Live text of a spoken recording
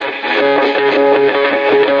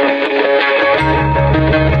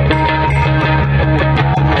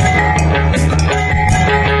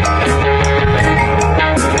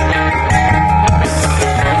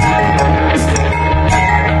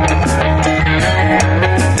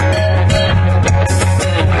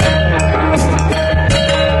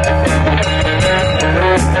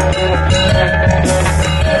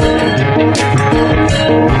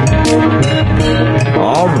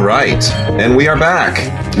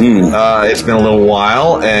It's been a little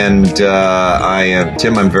while, and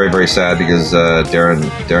Tim. I'm very, very sad because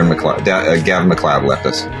Gavin MacLeod left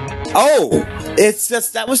us. Oh,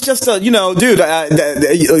 that was just a dude,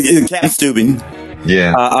 Captain Stubing.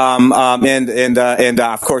 Yeah. And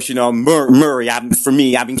of course, Murray. I've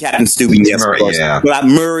been Captain Stubing. Yes, Murray, of course. yeah. But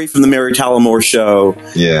Murray from the Mary Tyler Moore Show.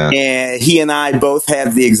 Yeah. And he and I both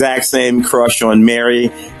had the exact same crush on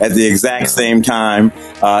Mary at the exact same time,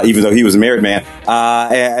 even though he was a married man.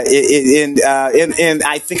 And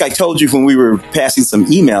I think I told you when we were passing some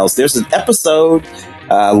emails, there's an episode,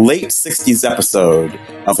 late 60s episode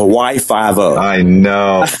of Hawaii Five-0. I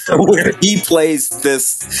know. Where he plays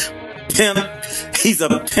this pimp. He's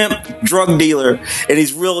a pimp drug dealer, and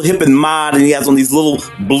he's real hip and mod, and he has on these little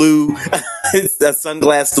blue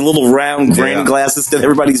sunglasses, the little round granny glasses that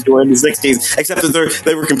everybody's doing in the 60s, except that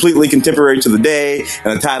they were completely contemporary to the day,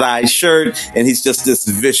 and a tie-dye shirt, and he's just this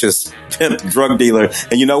vicious pimp drug dealer.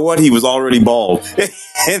 And you know what? He was already bald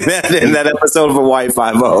in that episode of Hawaii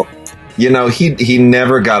Five-0. He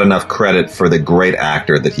never got enough credit for the great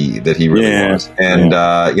actor that he really was. And,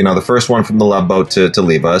 the first one from the Love Boat to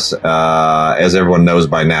leave us, as everyone knows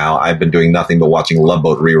by now, I've been doing nothing but watching Love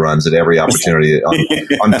Boat reruns at every opportunity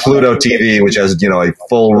on Pluto TV, which has, a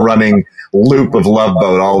full running loop of Love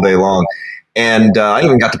Boat all day long. And I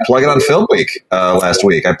even got to plug it on Film Week last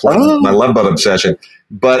week. I plugged my Love Boat obsession.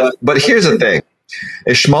 But here's the thing.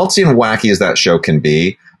 As schmaltzy and wacky as that show can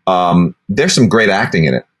be, there's some great acting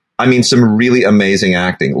in it. I mean, some really amazing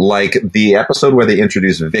acting, like the episode where they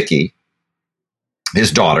introduce Vicky,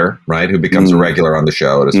 his daughter, right, who becomes a regular on the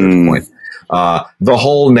show at a certain point. The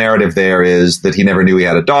whole narrative there is that he never knew he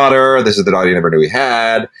had a daughter. This is the daughter he never knew he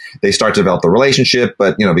had. They start to develop the relationship,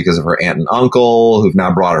 but, because of her aunt and uncle who've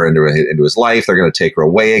now brought her into his life, they're going to take her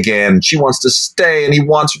away again. She wants to stay, and he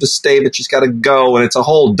wants her to stay, but she's got to go. And it's a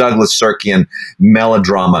whole Douglas Sirkian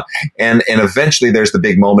melodrama. And eventually there's the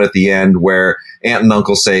big moment at the end where aunt and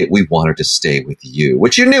uncle say, "We want her to stay with you,"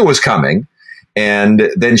 which you knew was coming. And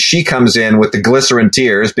then she comes in with the glycerin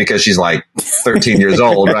tears because she's like 13 years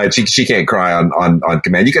old, right? She can't cry on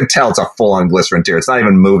command. You can tell it's a full on glycerin tear. It's not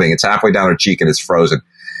even moving. It's halfway down her cheek and it's frozen.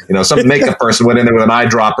 Some makeup person went in there with an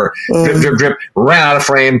eyedropper, drip, drip, drip, ran out of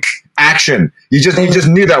frame, action. You just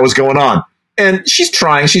knew that was going on. And she's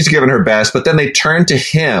trying, she's giving her best, but then they turn to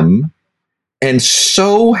him, and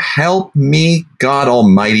so help me God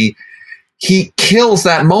Almighty, he kills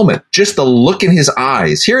that moment. Just the look in his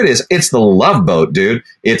eyes. Here it is. It's the Love Boat, dude.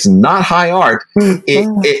 It's not high art.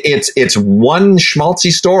 It's one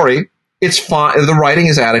schmaltzy story. It's fine. The writing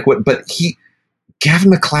is adequate, but Gavin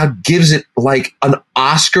MacLeod gives it like an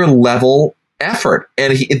Oscar level effort.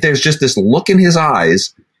 And there's just this look in his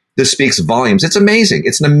eyes that speaks volumes. It's amazing.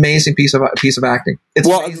 It's an amazing piece of acting.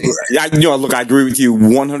 Look, I agree with you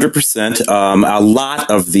 100%. A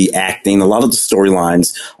lot of the acting, a lot of the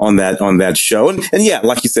storylines on that show, and yeah,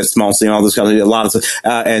 like you said, Smallsy and all this kind of a lot of stuff,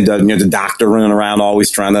 the doctor running around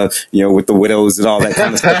always trying to with the widows and all that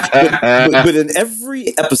kind of stuff. But in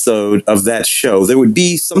every episode of that show, there would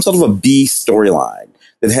be some sort of a B storyline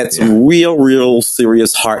that had some real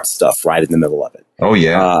serious heart stuff right in the middle of it. Oh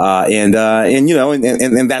yeah, and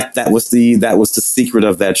that was the secret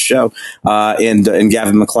of that show. And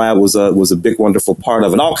Gavin MacLeod was a big wonderful part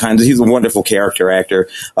of it. All kinds of, he's a wonderful character actor,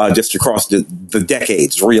 just across the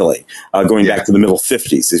decades, really, going back to the middle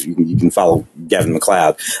 50s. If you can follow Gavin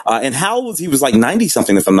MacLeod, and how old was he? Was like 90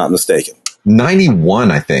 something, if I'm not mistaken. 91,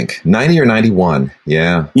 I think. 90 or 91.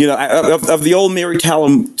 Yeah. Of the old Mary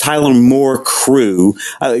Tyler Moore crew,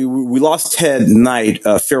 we lost Ted Knight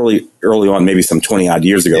fairly early on, maybe some 20 odd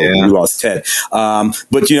years ago. Yeah. We lost Ted.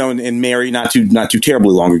 But and Mary, not too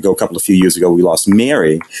terribly long ago, a few years ago, we lost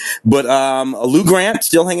Mary. But Lou Grant,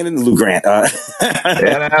 still hanging in. Lou Grant. Ed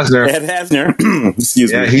Asner.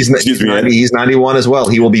 Excuse me. He's 91 as well.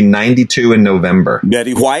 He will be 92 in November.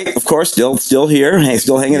 Betty White, of course, still here.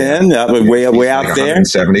 Still hanging in. Way out like there.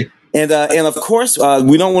 170. And of course,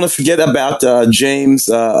 we don't want to forget about James.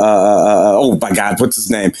 Oh my God, what's his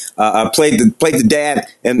name? Played the dad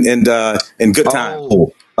in Good Time.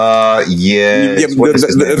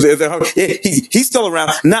 He's still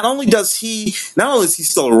around. Not only is he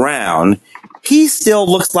still around, he still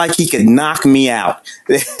looks like he could knock me out.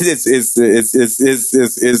 It's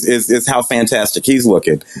how fantastic he's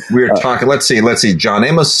looking. We're talking. Let's see. John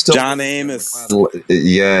Amos still. John Amos.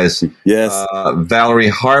 Yes. Valerie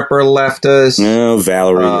Harper left us. No,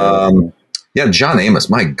 Valerie. Yeah, John Amos.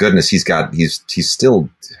 My goodness, he's still.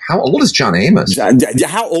 How old is John Amos?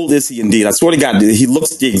 How old is he indeed? I swear to God, he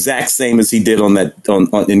looks the exact same as he did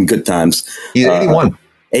in Good Times. He's 81.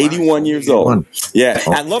 81 years old. Yeah.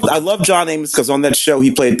 Oh. I love John Amos because on that show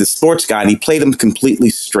he played the sports guy and he played him completely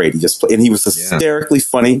straight. He was hysterically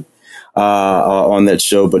funny on that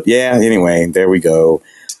show. But yeah, anyway, there we go.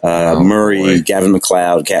 Murray, boy. Gavin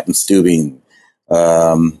MacLeod, Captain Stubing. What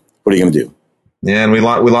are you going to do? Yeah, and we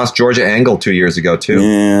lost Georgia Engel 2 years ago too.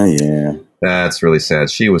 Yeah. That's really sad.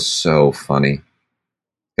 She was so funny.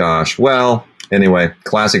 Gosh. Well, anyway,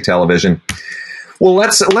 classic television. Well,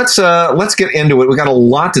 let's get into it. We got a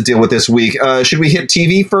lot to deal with this week. Should we hit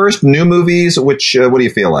TV first? New movies? What do you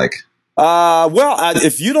feel like?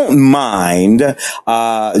 If you don't mind,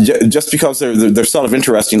 just because they're sort of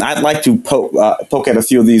interesting, I'd like to poke at a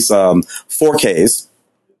few of these 4Ks.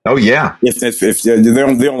 Oh yeah, if there are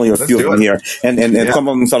only a few of them here, and some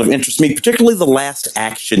of them sort of interest me, particularly The Last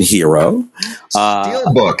Action Hero.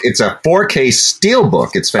 Steelbook. It's a 4K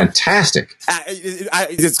steelbook. It's fantastic.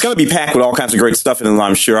 It's going to be packed with all kinds of great stuff in it,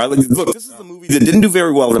 I'm sure. Look, this is a movie that didn't do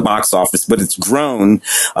very well at the box office, but it's grown,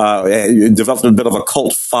 developed a bit of a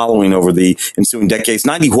cult following over the ensuing decades.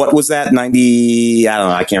 90, what was that? 90, I don't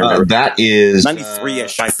know, I can't remember. That is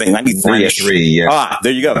 93-ish, I think. 93-ish. 93, yeah.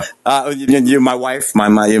 There you go. My wife,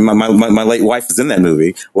 my late wife is in that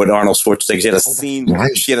movie with Arnold Schwarzenegger. She had a scene.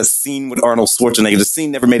 Right. She had a scene with Arnold Schwarzenegger. The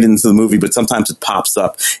scene never made it into the movie, but sometimes it pops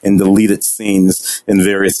up in deleted scenes in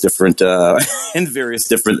various different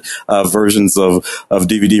versions of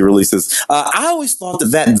DVD releases. I always thought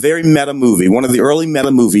that very meta movie, one of the early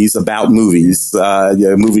meta movies about movies,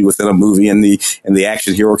 a movie within a movie, and the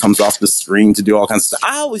action hero comes off the screen to do all kinds of stuff.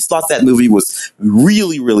 I always thought that movie was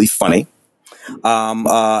really, really funny.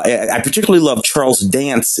 I particularly love Charles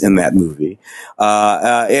Dance in that movie.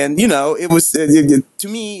 And it was, to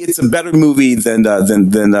me, it's a better movie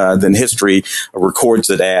than history records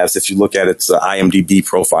it as, if you look at its IMDb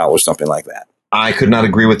profile or something like that. I could not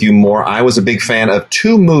agree with you more. I was a big fan of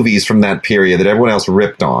two movies from that period that everyone else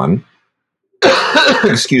ripped on.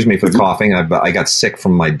 Excuse me for the coughing. I got sick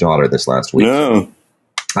from my daughter this last week. No.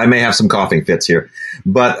 I may have some coughing fits here,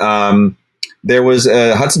 but, there was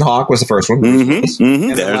Hudson Hawk was the first one, and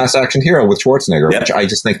The Last Action Hero with Schwarzenegger, which I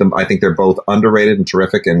just think I think they're both underrated and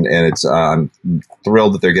terrific, and it's I'm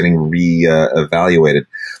thrilled that they're getting re-evaluated.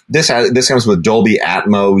 This comes with Dolby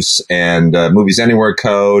Atmos and Movies Anywhere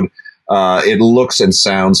code. It looks and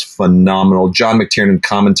sounds phenomenal. John McTiernan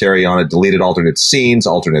commentary on it, deleted alternate scenes,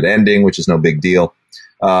 alternate ending, which is no big deal.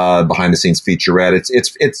 Behind the scenes featurette.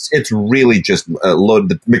 It's really just loaded.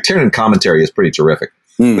 The McTiernan commentary is pretty terrific.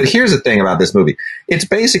 But here's the thing about this movie. It's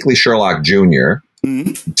basically Sherlock Jr.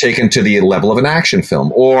 Taken to the level of an action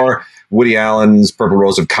film, or Woody Allen's Purple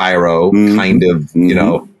Rose of Cairo, kind of,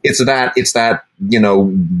 it's that,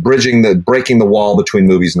 breaking the wall between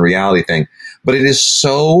movies and reality thing. But it is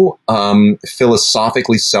so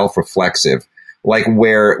philosophically self-reflexive, like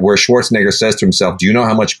where Schwarzenegger says to himself, "Do you know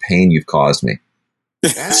how much pain you've caused me?"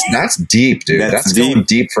 That's deep, dude. That's deep.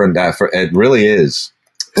 Deep for it really is.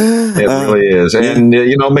 It really is. And,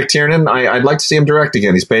 McTiernan, I'd like to see him direct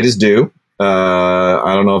again. He's paid his due.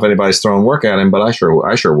 I don't know if anybody's throwing work at him, but I sure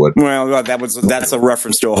would. Well, that's a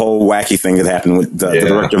reference to a whole wacky thing that happened with the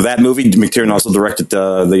director of that movie. McTiernan also directed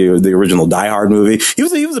the original Die Hard movie. He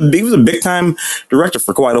was a big time director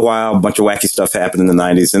for quite a while. A bunch of wacky stuff happened in the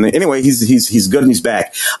 90s. And anyway, he's good and he's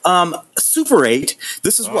back. Super 8.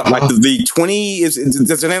 This is what, like the 20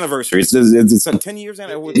 it's an anniversary. It's 10 years.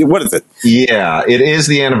 What is it? Yeah, it is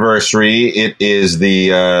the anniversary. It is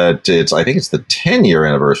I think it's the 10-year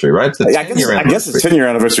anniversary, right? It's the I guess it's 10-year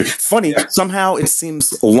anniversary. Funny, somehow it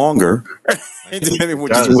seems longer,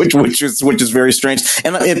 which is very strange.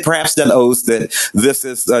 And perhaps that owes that this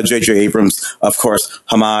is J.J. Abrams, of course,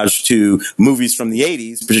 homage to movies from the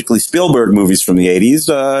 80s, particularly Spielberg movies from the 80s.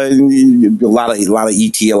 A lot of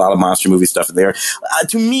E.T., a lot of monster movie stuff in there.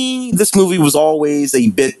 To me, this movie was always a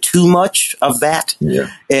bit too much of that.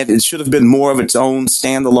 Yeah. And it should have been more of its own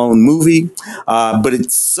standalone movie. But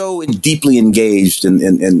it's so deeply engaged in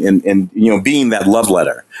being that love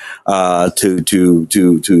letter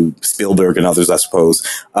to Spielberg and others, I suppose.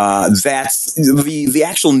 That's the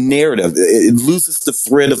actual narrative. It loses the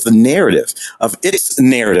thread of the narrative, of its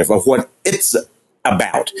narrative, of what it's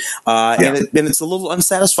about. And it's a little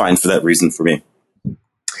unsatisfying for that reason for me.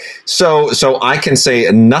 So I can say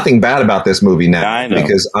nothing bad about this movie now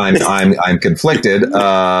because I'm conflicted.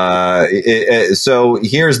 So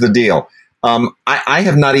here's the deal. I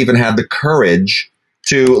have not even had the courage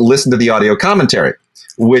to listen to the audio commentary,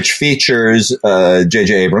 which features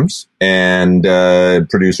J.J. Abrams and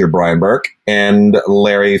producer Brian Burke and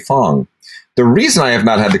Larry Fong. The reason I have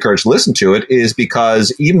not had the courage to listen to it is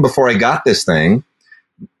because even before I got this thing,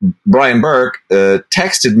 Brian Burke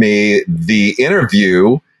texted me the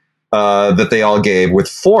interview that they all gave with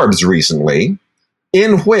Forbes recently,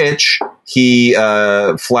 in which he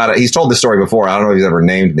he's told this story before. I don't know if he's ever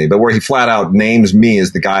named me, but where he flat out names me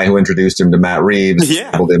as the guy who introduced him to Matt Reeves,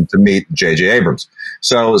 told him to meet J.J. Abrams.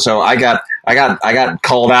 So I got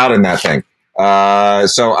called out in that thing.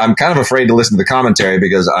 So I'm kind of afraid to listen to the commentary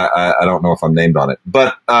because I don't know if I'm named on it.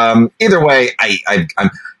 But either way, I'm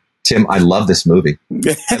Tim. I love this movie.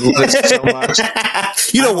 I love it so much.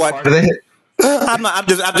 You know what? I'm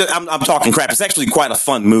talking crap. It's actually quite a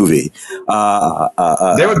fun movie.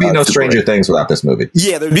 There would be no Stranger Things without this movie.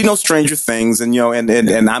 Yeah, there'd be no Stranger Things, and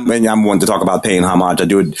I'm one to talk about paying homage.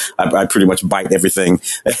 I pretty much bite everything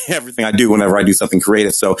I do whenever I do something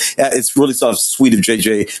creative. So it's really sort of sweet of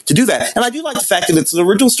JJ to do that, and I do like the fact that it's an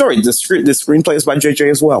original story. The screenplay is by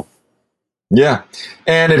JJ as well. Yeah,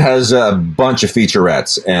 and it has a bunch of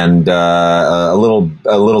featurettes and a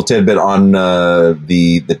little tidbit on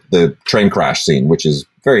the train crash scene, which is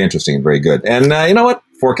very interesting and very good. And you know what?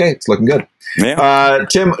 4K, it's looking good. Yeah.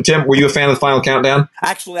 Tim, were you a fan of the Final Countdown?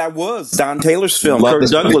 Actually, I was. Don Taylor's film. Kirk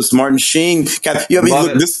Douglas, Martin Sheen.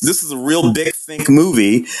 This is a real big think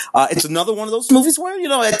movie. It's another one of those movies where,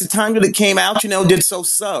 at the time that it came out, did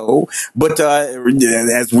so. But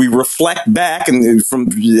as we reflect back and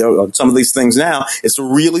from some of these things now, it's a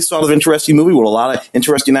really sort of interesting movie with a lot of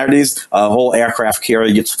interesting ideas. A whole aircraft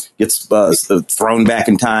carrier gets thrown back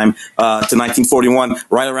in time to 1941,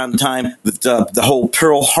 right around the time that the whole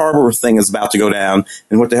Pearl Harbor thing is about to go down,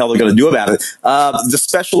 and what the hell they're going to do about it. The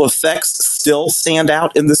special effects still stand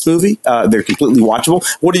out in this movie. They're completely watchable.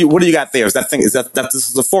 What do you got there? Is that this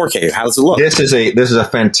is a 4K? How does it look? This is a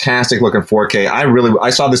fantastic looking 4K. I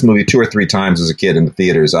saw this movie 2 or 3 times as a kid in the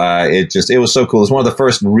theaters. It was so cool. It's one of the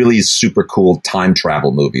first really super cool time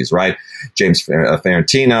travel movies, right? James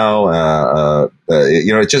Ferrantino,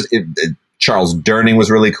 Charles Durning was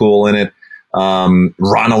really cool in it.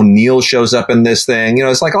 Ron O'Neal shows up in this thing.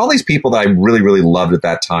 It's like all these people that I really, really loved at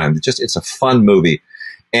that time. It's a fun movie.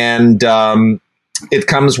 And it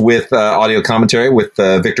comes with audio commentary with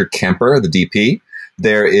Victor Kemper, the DP.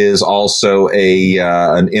 There is also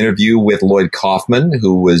an interview with Lloyd Kaufman,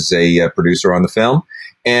 who was a producer on the film,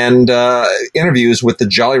 and interviews with the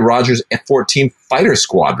Jolly Rogers F-14 fighter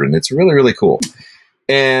squadron. It's really, really cool.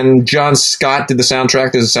 And John Scott did the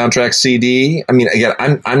soundtrack. There's a soundtrack CD. I mean, again,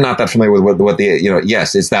 I'm not that familiar with what the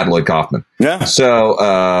yes, it's that Lloyd Kaufman. Yeah. So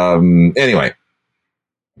anyway.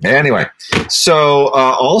 So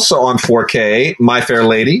also on 4K, My Fair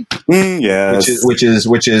Lady. Yes. Which is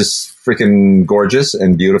freaking gorgeous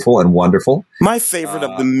and beautiful and wonderful. My favorite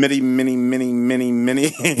of the many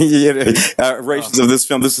iterations of this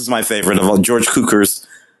film. This is my favorite of all. George Cukor's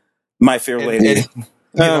My Fair Lady.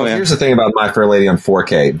 Here's the thing about My Fair Lady on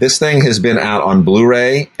 4K. This thing has been out on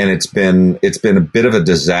Blu-ray, and it's been a bit of a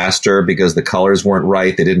disaster because the colors weren't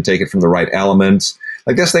right. They didn't take it from the right elements.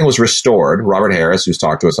 Like, this thing was restored. Robert Harris, who's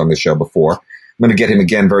talked to us on this show before, I'm going to get him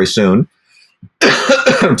again very soon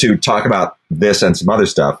to talk about this and some other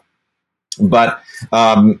stuff. But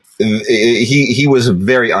he was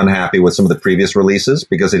very unhappy with some of the previous releases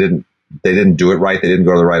because they didn't do it right. They didn't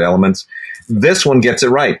go to the right elements. This one gets it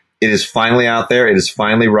right. It is finally out there. It is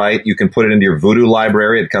finally right. You can put it into your Vudu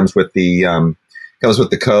library. It comes with the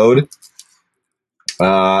code.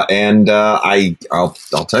 I'll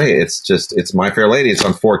tell you, it's My Fair Lady. It's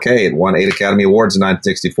on 4K. It won 8 Academy Awards in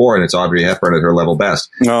 1964, and it's Audrey Hepburn at her level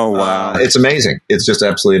best. Oh, wow. It's amazing. It's just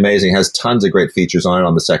absolutely amazing. It has tons of great features on it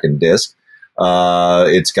on the second disc.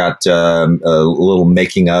 It's got a little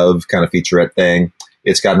making of kind of featurette thing.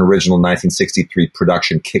 It's got an original 1963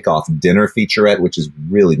 production kickoff dinner featurette, which is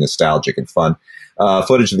really nostalgic and fun.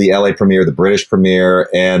 Footage of the LA premiere, the British premiere,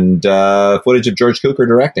 and footage of George Cukor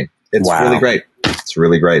directing. It's really great. It's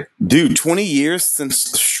really great. Dude, 20 years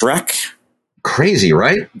since Shrek? Crazy,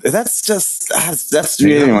 right? That's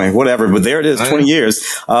anyway, whatever. But there it is, 20 years.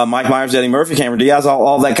 Mike Myers, Eddie Murphy, Cameron Diaz,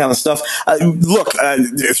 all that kind of stuff. Look,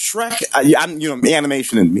 Shrek,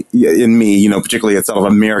 animation in me, particularly it's sort of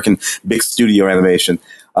American big studio animation,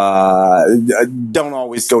 don't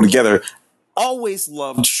always go together. Always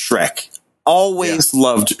loved Shrek.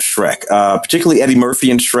 Loved Shrek, particularly Eddie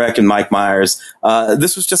Murphy and Shrek and Mike Myers.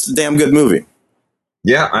 This was just a damn good movie.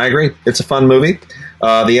 Yeah, I agree. It's a fun movie.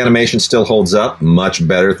 The animation still holds up much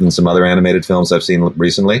better than some other animated films I've seen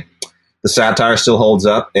recently. The satire still holds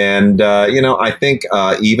up. And, I think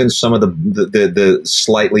even some of the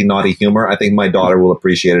slightly naughty humor, I think my daughter will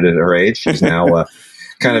appreciate it at her age. She's now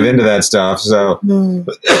kind of into that stuff. So,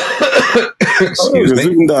 excuse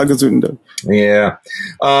me. Yeah.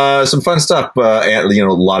 Some fun stuff. A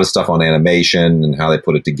lot of stuff on animation and how they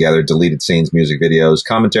put it together, deleted scenes, music videos,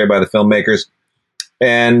 commentary by the filmmakers.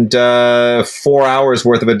 and 4 hours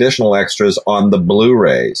worth of additional extras on the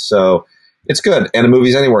Blu-ray. So it's good. And a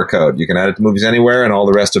Movies Anywhere code. You can add it to Movies Anywhere and all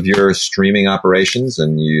the rest of your streaming operations,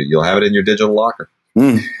 and you'll have it in your digital locker.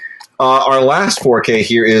 Our last 4K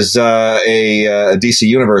here is a DC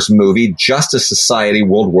Universe movie, Justice Society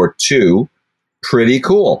World War II. Pretty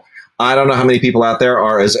cool. I don't know how many people out there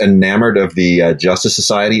are as enamored of the Justice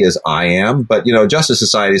Society as I am, but Justice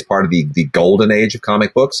Society is part of the golden age of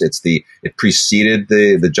comic books. It preceded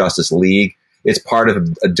the Justice League. It's part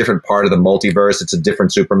of a different part of the multiverse. It's a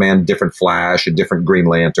different Superman, different Flash, a different Green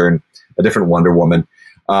Lantern, a different Wonder Woman.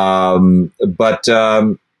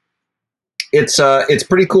 It's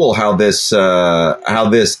pretty cool how they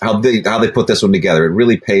put this one together. It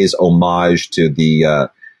really pays homage to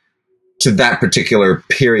that particular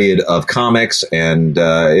period of comics, and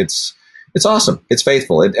it's awesome. It's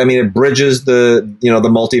faithful. It bridges the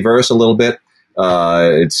multiverse a little bit.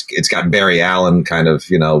 It's got Barry Allen kind of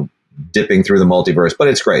dipping through the multiverse, but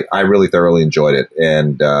it's great. I really thoroughly enjoyed it,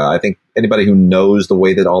 and I think anybody who knows the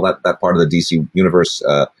way that all that part of the DC universe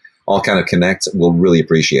all kind of connects will really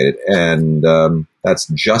appreciate it. And that's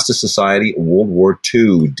Justice Society World War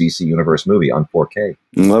II DC Universe movie on 4K.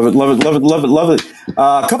 Love it, love it, love it, love it, love it.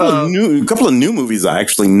 A couple of new movies I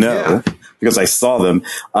actually know because I saw them.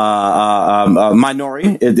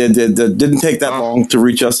 Minori. It didn't take that long to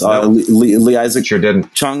reach us. Lee Isaac sure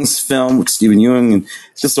didn't. Chung's film with Stephen Yeun, and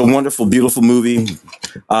it's just a wonderful, beautiful movie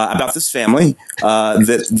about this family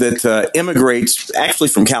that immigrates actually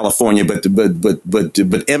from California, but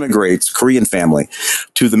immigrates, Korean family,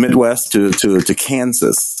 to the Midwest, to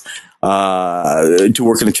Kansas. To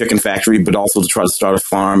work in a chicken factory, but also to try to start a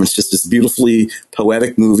farm. It's just this beautifully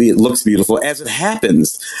poetic movie. It looks beautiful. As it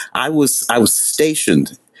happens, I was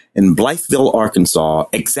stationed in Blytheville, Arkansas,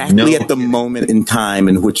 exactly at the moment in time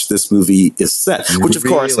in which this movie is set, which of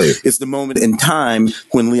course is the moment in time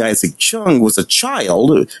when Lee Isaac Chung was a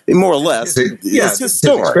child, more or less. It's his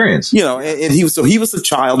story. Experience. And he was a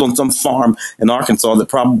child on some farm in Arkansas that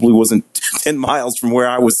probably wasn't 10 miles from where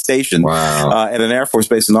I was stationed. Wow. At an Air Force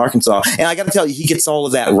base in Arkansas. And I got to tell you, he gets all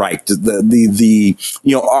of that right.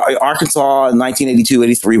 Arkansas in 1982,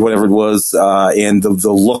 83, whatever it was, and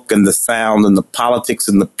the look and the sound and the politics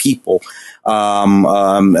and the people, and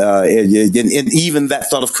even that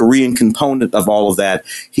sort of Korean component of all of that,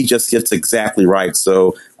 he just gets exactly right.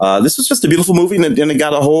 So this was just a beautiful movie, and it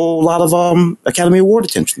got a whole lot of Academy Award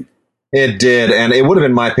attention. It did, and it would have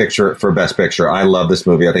been my picture for Best Picture. I love this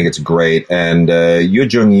movie. I think it's great, and Yoo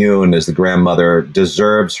Jung-yoon as the grandmother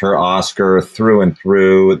deserves her Oscar through and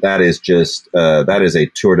through. That is just that is a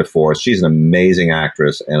tour de force. She's an amazing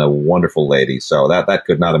actress and a wonderful lady. So that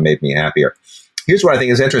could not have made me happier. Here's what I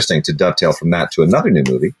think is interesting to dovetail from that to another new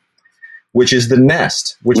movie, which is The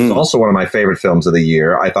Nest, which is also one of my favorite films of the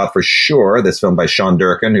year. I thought for sure this film by Sean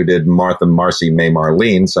Durkin, who did Martha, Marcy, May,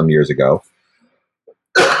 Marlene some years ago.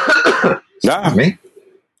 Me?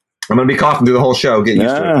 I'm going to be coughing through the whole show. Get used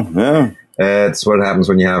to it. Yeah. It's what happens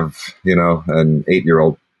when you have, an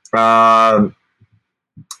 8-year-old. But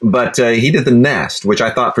he did The Nest, which I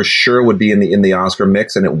thought for sure would be in the Oscar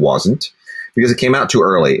mix, and it wasn't, because it came out too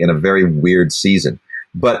early in a very weird season.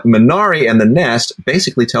 But Minari and The Nest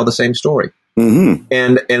basically tell the same story.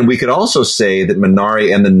 Mm-hmm. And we could also say that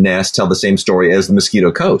Minari and The Nest tell the same story as The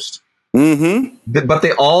Mosquito Coast. Mm-hmm. But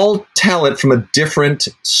they all tell it from a different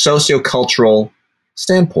sociocultural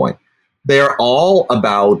standpoint. They are all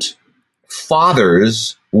about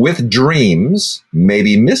fathers with dreams,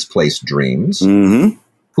 maybe misplaced dreams,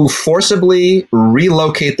 who forcibly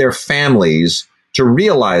relocate their families to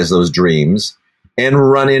realize those dreams and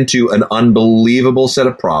run into an unbelievable set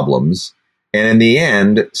of problems, and in the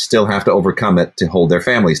end, still have to overcome it to hold their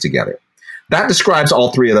families together. That describes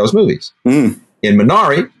all three of those movies. In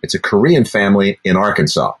Minari, it's a Korean family in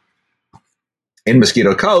Arkansas. In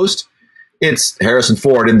Mosquito Coast, it's Harrison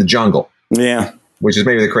Ford in the jungle. Yeah. Which is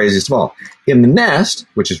maybe the craziest of all. In The Nest,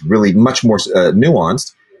 which is really much more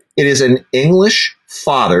nuanced, it is an English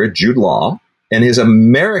father, Jude Law, and his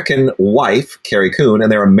American wife, Carrie Coon,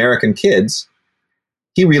 and their American kids.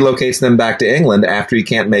 He relocates them back to England after he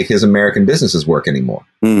can't make his American businesses work anymore.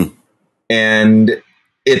 And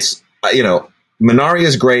it's, Minari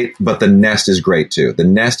is great, but The Nest is great too. The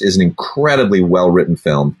Nest is an incredibly well-written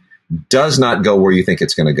film. Does not go where you think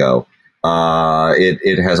it's going to go.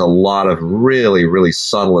 It has a lot of really, really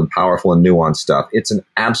subtle and powerful and nuanced stuff. It's an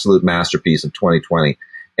absolute masterpiece of 2020.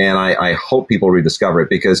 And I hope people rediscover it,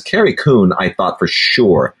 because Carrie Coon, I thought for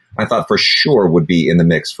sure would be in the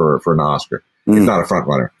mix for an Oscar, if not a front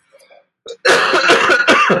runner.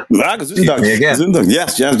 Yes,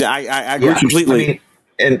 I agree completely.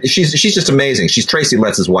 and she's just amazing. She's Tracy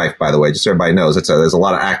Letts' wife, by the way, just so everybody knows. There's a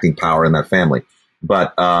lot of acting power in that family.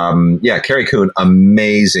 But yeah, Carrie Coon,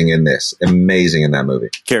 amazing in this, amazing in that movie.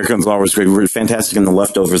 Carrie Coon's always great. Fantastic in The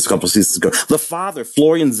Leftovers a couple of seasons ago. The Father,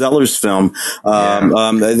 Florian Zeller's film.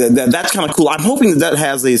 That's kind of cool. I'm hoping that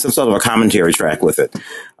has some sort of a commentary track with it,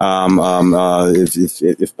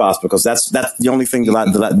 if possible, because that's the only thing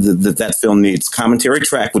that film needs. Commentary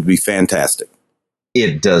track would be fantastic.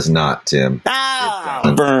 It does not, Tim.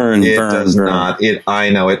 Burn. It does not.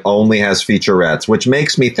 I know it only has featurettes, which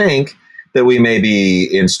makes me think that we may be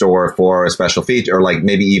in store for a special feature, or like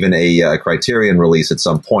maybe even a Criterion release at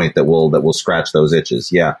some point that will scratch those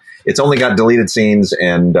itches. Yeah, it's only got deleted scenes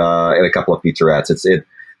and a couple of featurettes.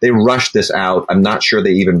 They rushed this out. I'm not sure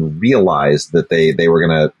they even realized that they were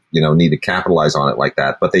gonna need to capitalize on it like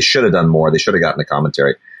that. But they should have done more. They should have gotten a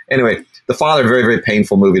commentary. Anyway, The Father, very, very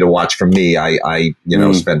painful movie to watch for me. I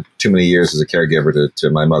spent too many years as a caregiver to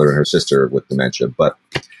my mother and her sister with dementia, but.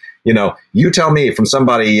 You tell me, from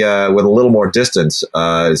somebody with a little more distance,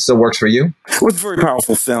 it still works for you? It was a very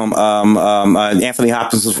powerful film. Anthony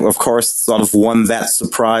Hopkins, of course, sort of won that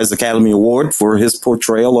surprise Academy Award for his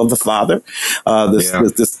portrayal of the father.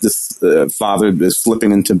 This father is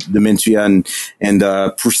slipping into dementia and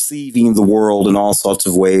perceiving the world in all sorts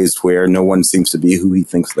of ways where no one seems to be who he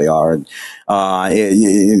thinks they are. And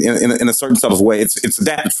in a certain sort of way, it's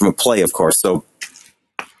adapted from a play, of course. So,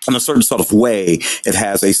 in a certain sort of way, it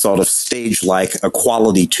has a sort of stage-like a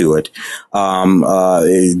quality to it.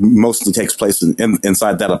 It mostly takes place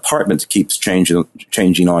inside that apartment. It keeps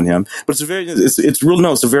changing on him, but it's a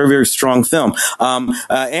very, very strong film.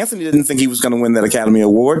 Anthony didn't think he was going to win that Academy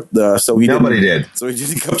Award, so nobody did. So he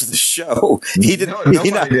didn't come to the show. He didn't.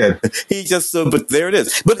 Nobody did. He just. But there it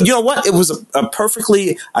is. But you know what? It was a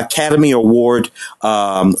perfectly Academy Award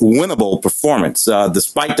winnable performance,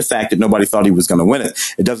 despite the fact that nobody thought he was going to win it.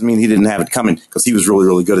 It doesn't mean he didn't have it coming, because he was really,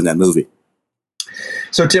 really good in that movie.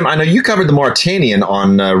 So, Tim, I know you covered The Mauritanian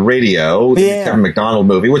on radio, the Kevin McDonald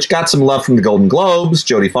movie, which got some love from the Golden Globes.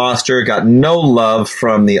 Jodie Foster got no love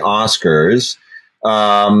from the Oscars.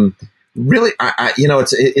 Really,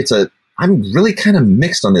 I'm really kind of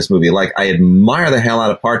mixed on this movie. Like, I admire the hell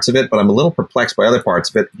out of parts of it, but I'm a little perplexed by other parts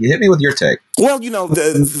of it. You hit me with your take. Well,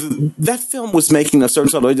 that film was making a certain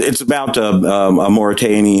sort of. It's about a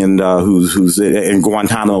Mauritanian who's in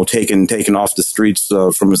Guantanamo, taken off the streets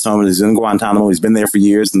from his home. He's in Guantanamo. He's been there for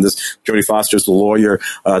years, and this Jodie Foster's the lawyer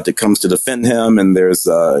that comes to defend him. And there's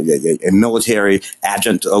a military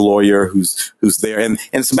adjunct, a lawyer who's there, and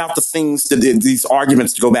it's about the things these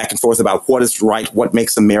arguments to go back and forth about what is right, what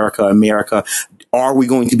makes America. Are we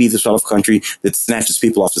going to be the sort of country that snatches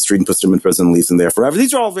people off the street and puts them in prison and leaves them there forever?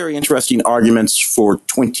 These are all very interesting arguments for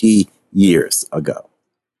 20 years ago.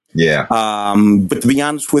 Yeah. But to be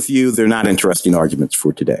honest with you, they're not interesting arguments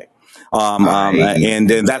for today. And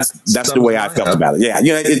that's the way I felt about it. Yeah.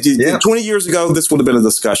 20 years ago, this would have been a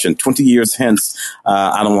discussion. 20 years hence,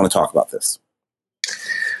 I don't want to talk about this.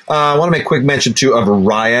 I want to make a quick mention, too, of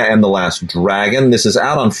Raya and the Last Dragon. This is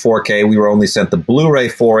out on 4K. We were only sent the Blu-ray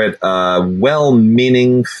for it.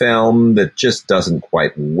 Well-meaning film that just doesn't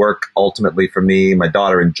quite work ultimately for me. My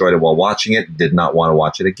daughter enjoyed it while watching it, did not want to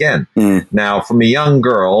watch it again. Now, from a young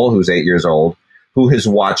girl who's 8 years old, who has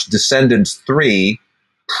watched Descendants 3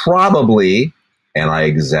 probably, and I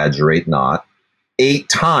exaggerate not, 8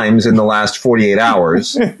 times in the last 48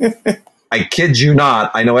 hours. I kid you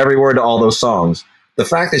not. I know every word to all those songs. The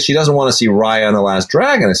fact that she doesn't want to see Raya and the Last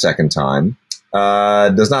Dragon a second time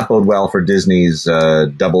does not bode well for Disney's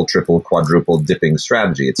double, triple, quadruple dipping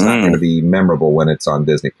strategy. It's not going to be memorable when it's on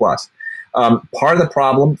Disney+. Part of the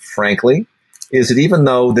problem, frankly, is that even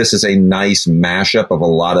though this is a nice mashup of a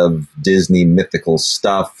lot of Disney mythical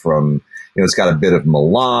stuff from, it's got a bit of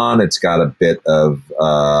Mulan, it's got a bit of,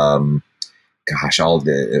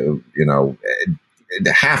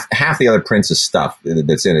 half the other princess stuff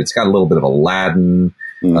that's in it. It's got a little bit of Aladdin.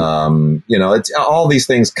 It's all these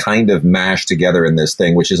things kind of mashed together in this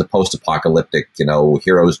thing, which is a post-apocalyptic,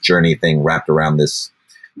 hero's journey thing wrapped around this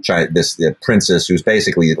princess who's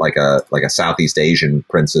basically like a Southeast Asian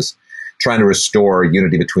princess trying to restore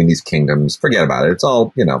unity between these kingdoms. Forget about it. It's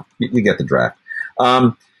all, you get the draft.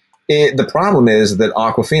 The problem is that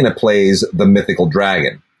Awkwafina plays the mythical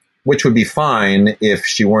dragon, which would be fine if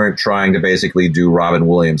she weren't trying to basically do Robin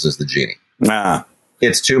Williams as the genie.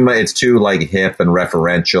 It's too like hip and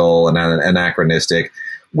referential and anachronistic,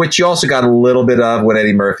 which you also got a little bit of when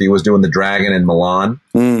Eddie Murphy was doing the dragon in Milan.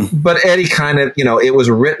 But Eddie kind of, it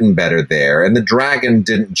was written better there, and the dragon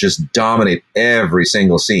didn't just dominate every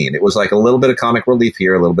single scene. It was like a little bit of comic relief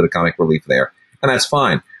here, a little bit of comic relief there, and that's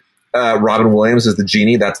fine. Robin Williams is the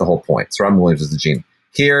genie. That's the whole point. So Robin Williams is the genie.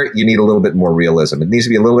 Here, you need a little bit more realism. It needs to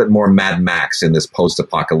be a little bit more Mad Max in this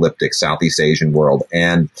post-apocalyptic Southeast Asian world.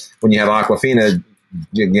 And when you have Awkwafina,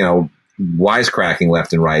 wisecracking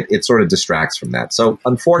left and right, it sort of distracts from that. So,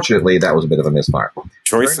 unfortunately, that was a bit of a misfire.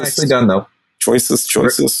 Choices. Very nicely done, though.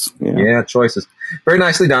 Choices. Yeah, choices. Very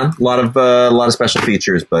nicely done. A lot of special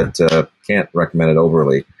features, but can't recommend it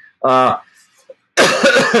overly.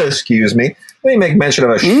 Excuse me. Let me make mention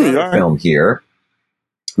of a short film here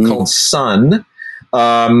called Sun,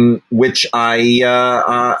 which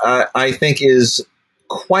I think is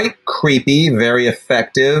quite creepy, very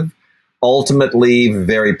effective, ultimately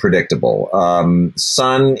very predictable.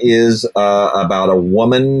 Sun is about a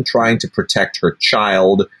woman trying to protect her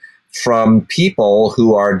child from people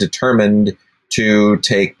who are determined to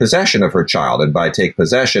take possession of her child. And by take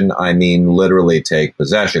possession, I mean literally take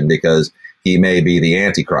possession, because he may be the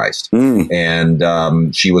Antichrist.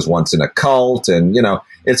 And she was once in a cult, and,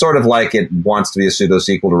 it's sort of like it wants to be a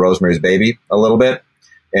pseudo-sequel to Rosemary's Baby a little bit,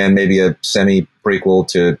 and maybe a semi-prequel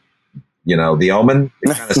to, The Omen.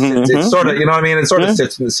 It kind of sits, it's sort of, it sort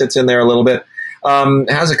of sits in there a little bit.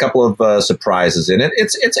 Has a couple of surprises in it.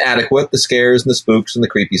 It's adequate. The scares and the spooks and the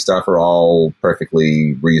creepy stuff are all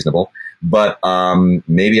perfectly reasonable. But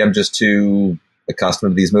maybe I'm just too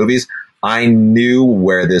accustomed to these movies. I knew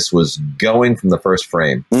where this was going from the first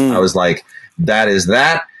frame. I was like, that is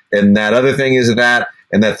that, and that other thing is that,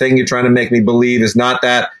 and that thing you're trying to make me believe is not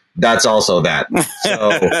that. That's also that.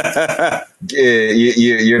 So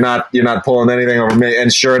you're not pulling anything over me.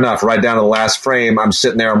 And sure enough, right down to the last frame, I'm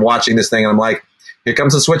sitting there, I'm watching this thing, and I'm like, here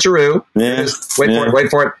comes the switcheroo. Yeah. Wait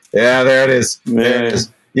for it. Yeah, there it is. There it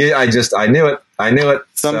is. Yeah, I knew it.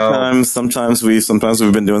 Sometimes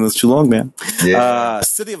we've been doing this too long, man. Yeah.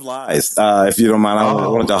 City of Lies. If you don't mind, I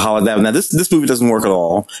wanted to holler that. Now, this movie doesn't work at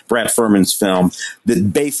all. Brad Furman's film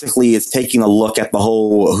that basically is taking a look at the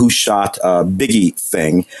whole who shot Biggie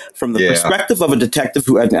thing from the perspective of a detective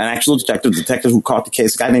an actual detective who caught the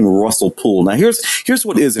case, a guy named Russell Poole. Now, here's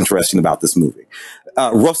what is interesting about this movie.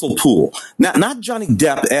 Russell Poole. Now, not Johnny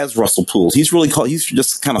Depp as Russell Poole. He's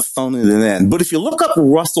just kind of phoning it in. But if you look up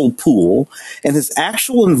Russell Poole and his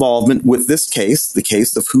actual involvement with this case, the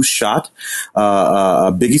case of who shot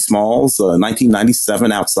Biggie Smalls,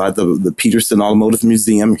 1997, outside the Peterson Automotive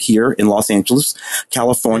Museum here in Los Angeles,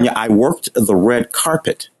 California. I worked the red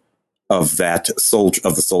carpet of the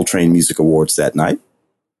Soul Train Music Awards that night.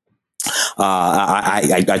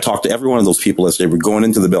 I talked to every one of those people as they were going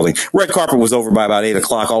into the building. Red carpet was over by about 8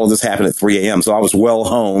 o'clock. All of this happened at 3 a.m. So I was well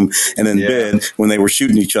home and in bed when they were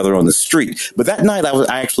shooting each other on the street. But that night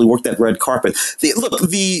I actually worked that red carpet. The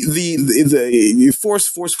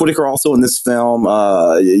Forrest Whitaker also in this film.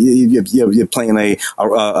 You're playing a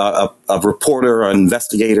reporter, an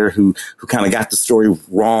investigator who kind of got the story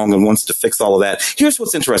wrong and wants to fix all of that. Here's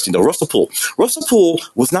what's interesting though. Russell Poole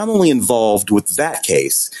was not only involved with that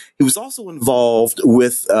case, he was also involved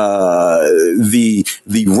with the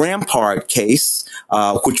Rampart case,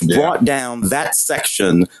 which brought down that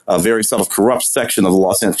section, a very sort of corrupt section of the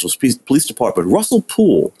Los Angeles Police Department. Russell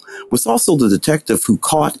Poole was also the detective who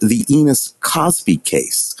caught the Enos Cosby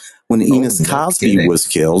case. When Enos Cosby was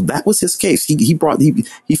killed, that was his case. He caught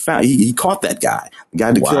that guy. The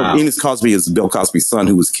guy that killed Enos Cosby is Bill Cosby's son,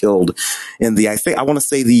 who was killed in the late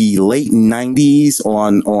 90s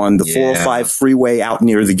on the 405 freeway out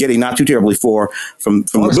near the Getty, not too terribly far from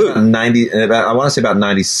the boot. I want to say about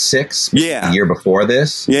 96. Yeah, the year before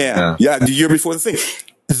this. Yeah, the year before the thing.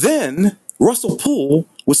 Then Russell Poole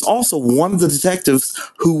was also one of the detectives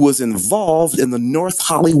who was involved in the North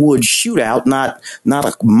Hollywood shootout, not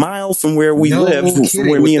a mile from where we live. From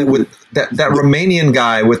where that Romanian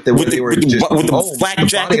guy with the flak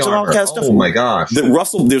jackets and all that kind of stuff. Oh my gosh!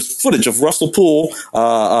 There's footage of Russell Poole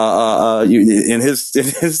in his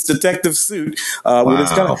detective suit with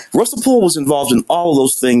his gun. Russell Poole was involved in all of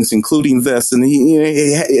those things, including this, and he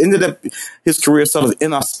ended up his career sort of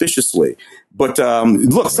inauspiciously. But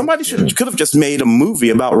look, somebody could have just made a movie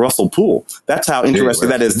about Russell Poole. That's how interesting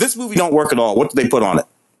that is. This movie don't work at all. What did they put on it?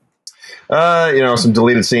 Some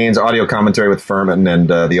deleted scenes, audio commentary with Furman and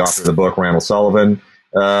the author of the book, Randall Sullivan,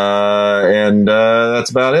 and that's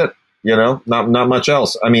about it. Not much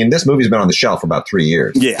else. I mean, this movie's been on the shelf for about 3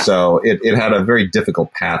 years. Yeah. So it had a very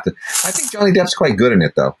difficult path. I think Johnny Depp's quite good in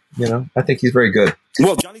it, though. I think he's very good.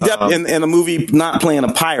 Well, Johnny Depp in a movie not playing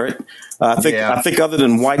a pirate. I think other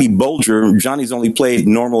than Whitey Bulger, Johnny's only played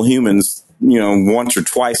normal humans, once or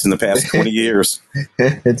twice in the past 20 years.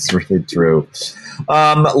 It's really true.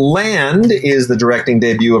 Land is the directing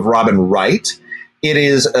debut of Robin Wright. It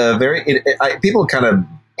is people kind of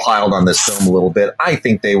piled on this film a little bit. I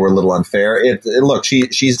think they were a little unfair. Look,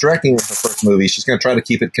 she's directing her first movie. She's going to try to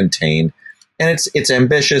keep it contained. and it's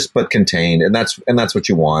ambitious but contained, and that's what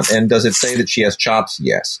you want. And does it say that she has chops?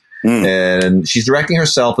 Yes. And she's directing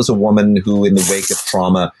herself as a woman who, in the wake of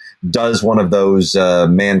trauma, does one of those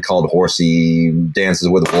Man Called Horsey, Dances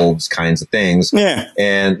with Wolves kinds of things. Yeah.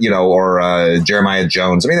 And, or Jeremiah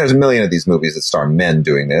Jones. I mean, there's a million of these movies that star men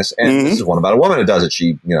doing this. And this is one about a woman who does it.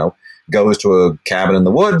 She, goes to a cabin in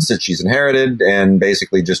the woods that she's inherited and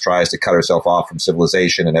basically just tries to cut herself off from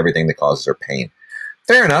civilization and everything that causes her pain.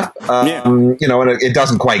 Fair enough. And it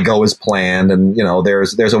doesn't quite go as planned. And,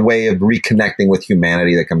 there's a way of reconnecting with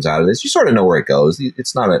humanity that comes out of this. You sort of know where it goes.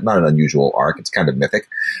 It's not an unusual arc. It's kind of mythic.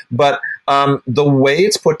 But the way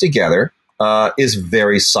it's put together is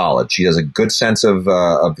very solid. She has a good sense of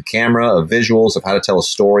the camera, of visuals, of how to tell a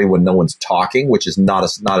story when no one's talking, which is not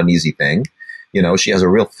an easy thing. She has a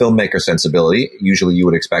real filmmaker sensibility. Usually you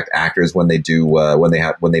would expect actors when they do, when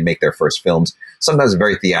they make their first films, sometimes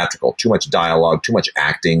very theatrical, too much dialogue, too much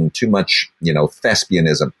acting, too much,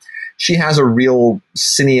 thespianism. She has a real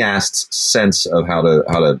cineast's sense of how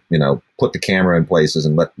to, put the camera in places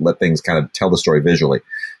and let things kind of tell the story visually.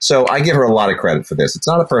 So I give her a lot of credit for this. It's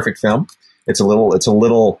not a perfect film. It's a little,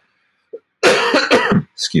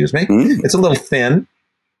 excuse me. It's a little thin.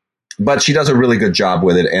 But she does a really good job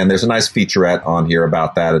with it, and there's a nice featurette on here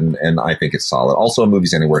about that, and I think it's solid. Also, a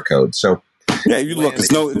Movies Anywhere code. So yeah, you look,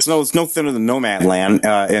 it's no thinner than Nomadland,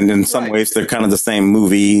 and in some ways they're kind of the same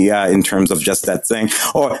movie in terms of just that thing.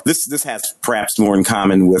 Or this has perhaps more in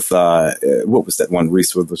common with what was that one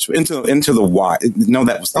Reese Witherspoon Into the Wild? No,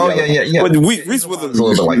 that was yeah. But Reese Witherspoon a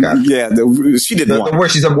little bit like that. Yeah, she did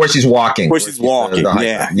where she's walking. Where she's walking.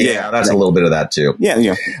 Yeah, that's a little bit of that too.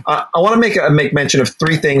 Yeah. I want to make mention of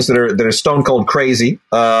three things that are stone cold crazy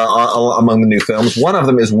among the new films. One of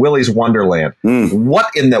them is Willy's Wonderland.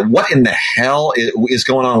 What in the hell is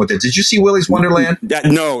going on with it? Did you see Willy's Wonderland?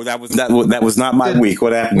 No, that was not my week.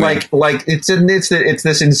 What happened? Like it's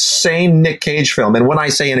this insane Nick Cage film, and when I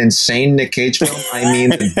say an insane Nick Cage film, I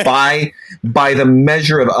mean by the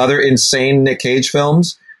measure of other insane Nick Cage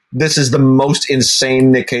films, this is the most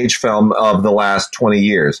insane Nick Cage film of the last 20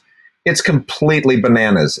 years. It's completely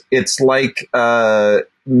bananas. It's like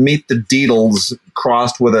Meet the Deedles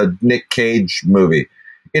crossed with a Nick Cage movie.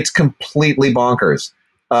 It's completely bonkers.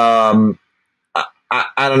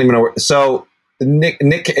 I don't even know. So Nick,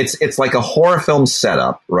 it's like a horror film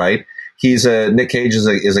setup, right? Nick Cage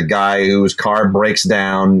is a guy whose car breaks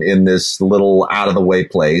down in this little out of the way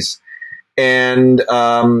place. And,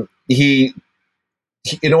 he,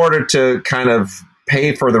 in order to kind of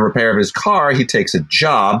pay for the repair of his car, he takes a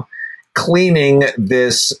job cleaning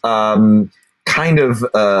this, kind of,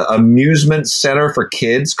 amusement center for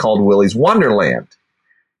kids called Willy's Wonderland.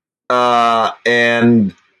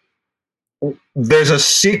 And there's a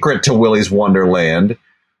secret to Willy's Wonderland,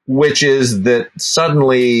 which is that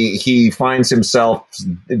suddenly he finds himself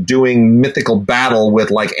doing mythical battle with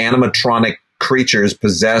like animatronic creatures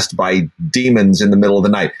possessed by demons in the middle of the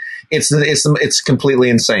night. It's completely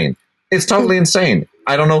insane. It's totally insane.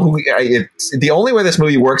 I don't know the only way this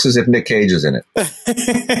movie works is if Nick Cage is in it.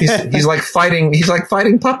 He's like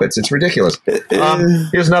fighting puppets. It's ridiculous.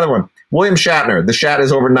 Here's another one. William Shatner. The Shat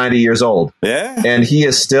is over 90 years old. Yeah. And he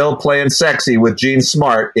is still playing sexy with Gene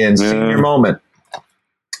Smart in Senior Moment.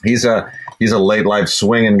 He's a late life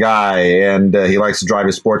swinging guy, and he likes to drive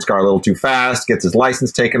his sports car a little too fast, gets his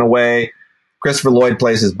license taken away. Christopher Lloyd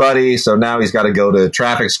plays his buddy, so now he's got to go to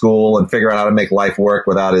traffic school and figure out how to make life work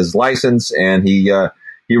without his license, and he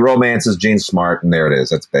romances Gene Smart, and there it is.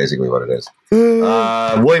 That's basically what it is.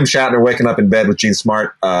 William Shatner waking up in bed with Gene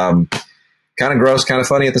Smart. Kind of gross, kind of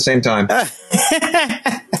funny at the same time.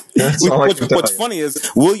 What's funny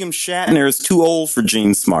is William Shatner is too old for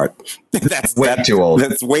Gene Smart. That's too old.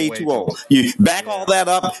 That's way too old. You back all that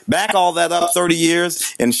up 30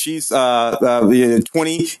 years, and she's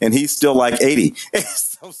 20, and he's still like 80.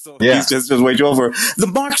 so he's just way too old for her. The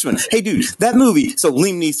Marksman. Hey, dude, that movie. So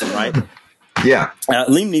Liam Neeson, right? Yeah.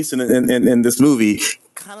 Liam Neeson in this movie,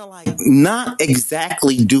 kind of like not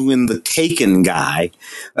exactly doing the Taken guy,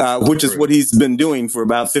 which is what he's been doing for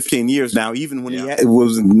about 15 years now, even when he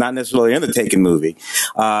was not necessarily in the Taken movie.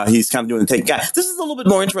 He's kind of doing the Taken guy. This is a little bit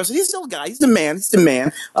more interesting. He's still a guy. He's the man.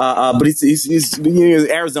 But he's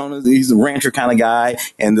Arizona. He's a rancher kind of guy.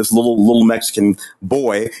 And this little Mexican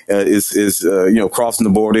boy is crossing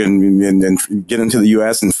the border and getting into the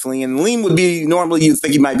U.S. and fleeing. And Liam would be, normally you'd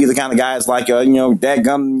think he might be the kind of guy that's like,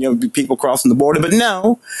 dadgum, people crossing the border. But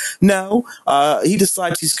no, he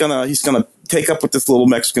decides he's gonna take up with this little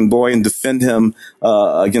Mexican boy and defend him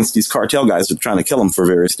against these cartel guys that are trying to kill him for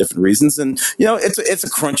various different reasons. And, it's a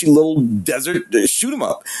crunchy little desert shoot 'em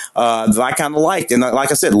up that I kind of liked. And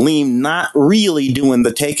like I said, Liam not really doing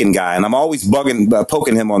the Taken guy. And I'm always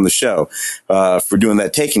poking him on the show for doing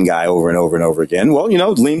that Taken guy over and over and over again. Well,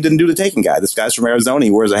 Liam didn't do the Taken guy. This guy's from Arizona.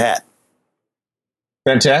 He wears a hat.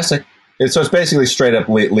 Fantastic. So it's basically straight up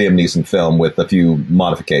Liam Neeson film with a few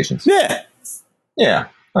modifications. Yeah. Yeah.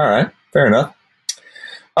 All right. Fair enough.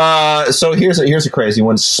 So here's a crazy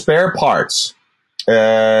one. Spare Parts.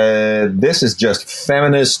 This is just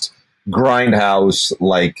feminist grindhouse,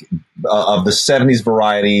 like of the 70s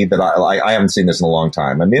variety that I haven't seen this in a long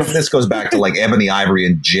time. I mean, this goes back to like Ebony, Ivory,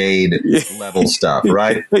 and Jade level stuff,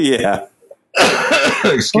 right? Yeah.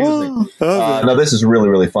 Excuse me. No, this is really,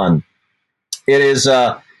 really fun. It is.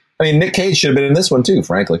 Nick Cage should have been in this one too.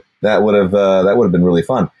 Frankly, that would have been really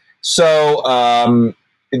fun. So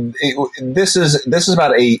this is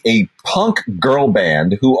about a punk girl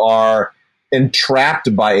band who are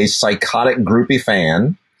entrapped by a psychotic groupie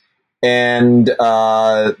fan, and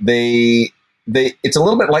they it's a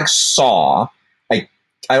little bit like Saw. I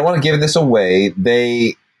don't want to give this away.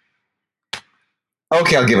 I'll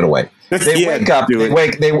give it away. They wake up.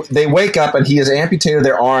 They wake up, and he has amputated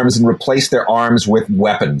their arms and replaced their arms with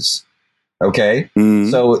weapons. Okay,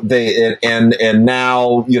 so and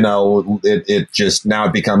now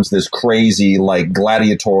it becomes this crazy like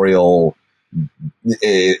gladiatorial.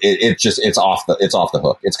 It's off the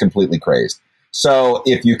hook. It's completely crazed. So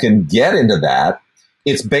if you can get into that,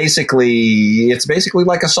 it's basically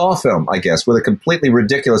like a Saw film, I guess, with a completely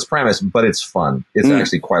ridiculous premise, but it's fun. It's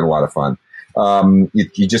actually quite a lot of fun.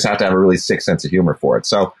 You just have to have a really sick sense of humor for it.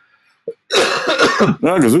 So, yeah,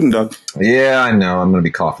 I know. I'm going to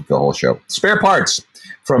be coughing the whole show. Spare Parts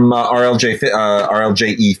from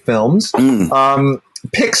RLJE Films.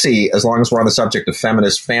 Pixie, as long as we're on the subject of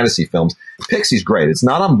feminist fantasy films, Pixie's great. It's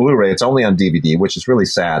not on Blu-ray. It's only on DVD, which is really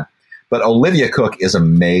sad. But Olivia Cooke is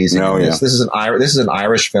amazing. Oh, yeah. This is an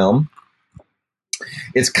Irish film.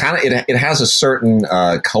 It's it has a certain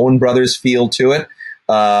Coen Brothers feel to it.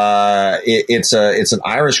 It's an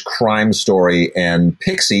Irish crime story, and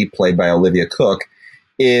Pixie, played by Olivia Cooke,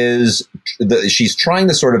 she's trying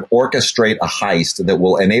to sort of orchestrate a heist that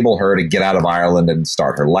will enable her to get out of Ireland and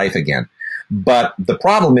start her life again. But the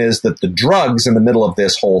problem is that the drugs in the middle of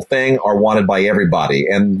this whole thing are wanted by everybody.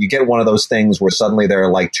 And you get one of those things where suddenly there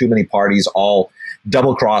are like too many parties all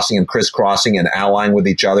double crossing and crisscrossing and allying with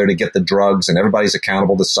each other to get the drugs, and everybody's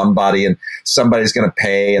accountable to somebody, and somebody's going to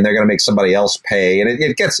pay, and they're going to make somebody else pay. And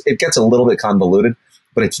it gets a little bit convoluted,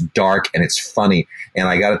 but it's dark and it's funny. And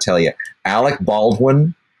I got to tell you, Alec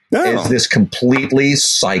Baldwin is this completely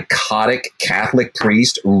psychotic Catholic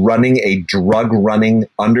priest running a drug-running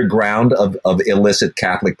underground of illicit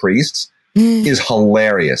Catholic priests is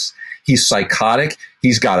hilarious. He's psychotic.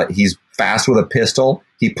 He's fast with a pistol.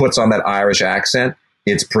 He puts on that Irish accent.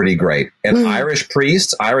 It's pretty great. And Irish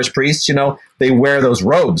priests, they wear those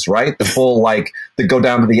robes, right? The full, that go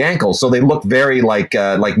down to the ankles. So they look very like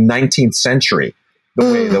 19th century.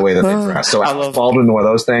 The way that they dress. So I love Baldwin, one of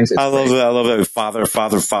those things. I love that. Father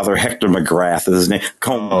Hector McGrath is his name.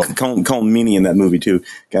 Colm Meaney in that movie too.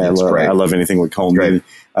 I love anything with Colm Meaney,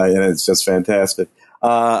 and it's just fantastic.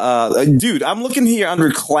 Dude, I'm looking here under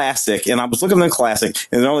classic, and I was looking at classic,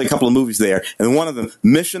 and there are only a couple of movies there, and one of them,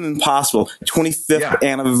 Mission Impossible 25th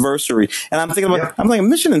anniversary, and I'm thinking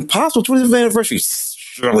Mission Impossible 25th anniversary.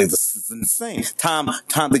 Surely this is insane. Tom,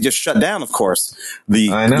 they just shut down, of course,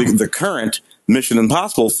 the current Mission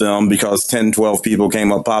Impossible film because 10, 12 people came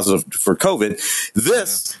up positive for COVID.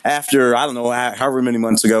 After, I don't know, however many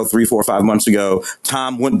months ago, 3, 4, 5 months ago,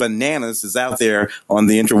 Tom went bananas, is out there on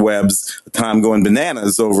the interwebs, Tom going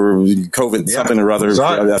bananas over COVID something or other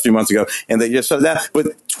a few months ago, and they just shut that.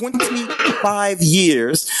 But 25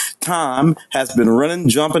 years, Tom has been running,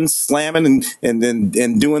 jumping, slamming,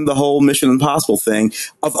 and doing the whole Mission Impossible thing.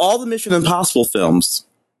 Of all the Mission Impossible films,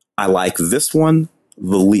 I like this one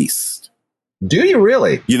the least. Do you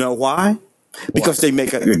really? You know why? Because they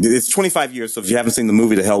make it's 25 years, so if you haven't seen the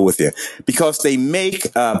movie, to hell with you. Because they make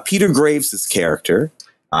Peter Graves' character.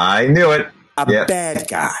 I knew it. A bad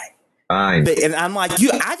guy. And I'm like,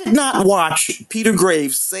 I did not watch Peter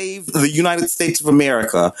Graves save the United States of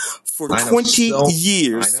America for 20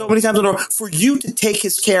 years, so many times in a row, for you to take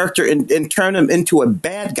his character and turn him into a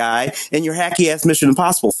bad guy in your hacky ass Mission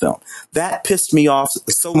Impossible film. That pissed me off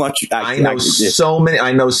so much. I know so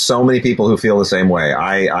many people who feel the same way.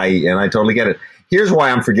 I totally get it. Here's why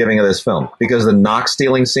I'm forgiving of this film, because the knock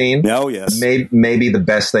stealing scene may be the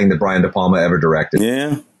best thing that Brian De Palma ever directed.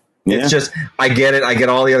 Yeah. It's just, I get it. I get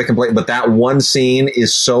all the other complaints, but that one scene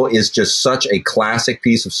is just such a classic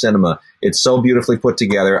piece of cinema. It's so beautifully put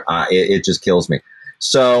together. It just kills me.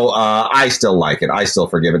 So I still like it. I still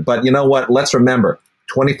forgive it. But you know what? Let's remember,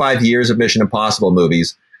 25 years of Mission Impossible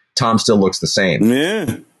movies, Tom still looks the same.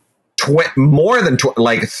 Yeah. More than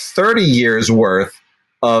like 30 years worth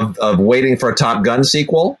of waiting for a Top Gun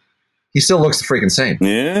sequel, he still looks the freaking same.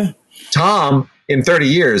 Yeah. Tom, in 30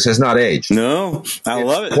 years, has not aged. No, I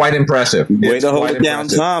love it. Quite impressive. Way to hold it down,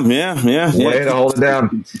 Tom. Yeah. Way to hold it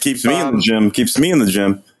down. Keeps me in the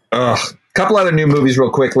gym. Couple other new movies real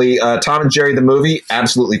quickly. Tom and Jerry the movie,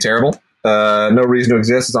 absolutely terrible. No Reason to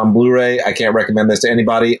Exist. It's on Blu-ray. I can't recommend this to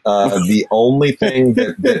anybody. The only thing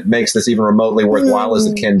that makes this even remotely worthwhile is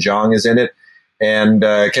that Ken Jeong is in it. And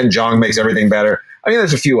Ken Jeong makes everything better. I mean,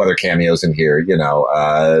 there's a few other cameos in here,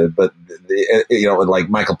 but like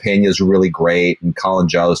Michael Pena is really great, and Colin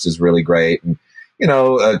Jost is really great, and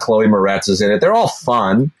Chloe Moretz is in it. They're all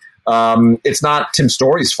fun. It's not Tim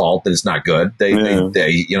Story's fault that it's not good. They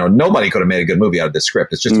nobody could have made a good movie out of this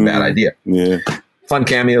script. It's just a bad idea. Yeah. Fun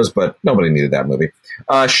cameos, but nobody needed that movie.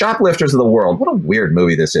 Shoplifters of the World. What a weird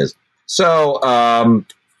movie this is. So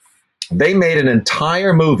they made an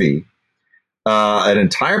entire movie, an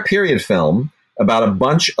entire period film about a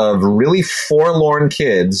bunch of really forlorn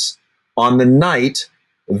kids on the night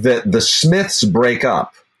that the Smiths break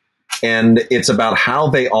up. And it's about how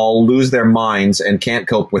they all lose their minds and can't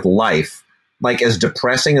cope with life. Like, as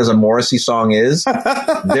depressing as a Morrissey song is,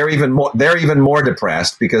 they're even more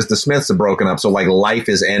depressed because the Smiths are broken up. So like life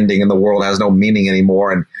is ending and the world has no meaning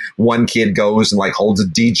anymore. And one kid goes and like holds a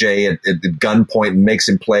DJ at gunpoint and makes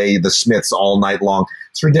him play the Smiths all night long.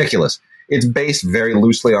 It's ridiculous. It's based very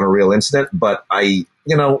loosely on a real incident, but I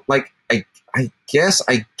guess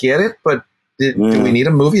I get it, but do we need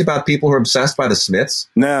a movie about people who are obsessed by the Smiths?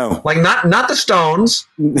 No. Like not the Stones,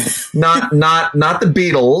 not the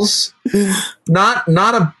Beatles, not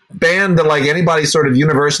a band that like anybody sort of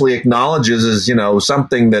universally acknowledges as,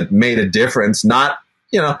 something that made a difference, not,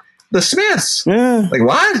 the Smiths. Yeah. Like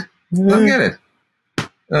what? I don't get it.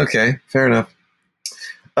 Okay, fair enough.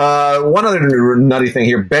 One other nutty thing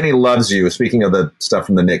here, Benny Loves You, speaking of the stuff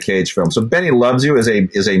from the Nick Cage film. So Benny Loves You is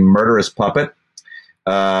a murderous puppet.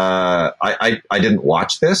 I didn't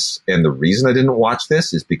watch this, and the reason I didn't watch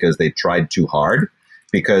this is because they tried too hard,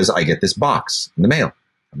 because I get this box in the mail.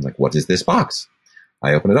 I'm like, what is this box?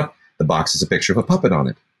 I open it up. The box has a picture of a puppet on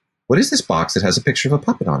it. What is this box that has a picture of a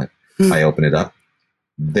puppet on it? I open it up.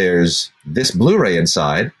 There's this Blu-ray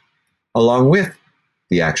inside, along with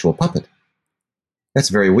the actual puppet. That's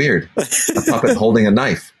very weird. A puppet holding a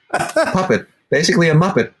knife. Puppet, basically a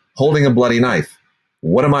Muppet holding a bloody knife.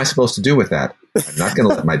 What am I supposed to do with that? I'm not going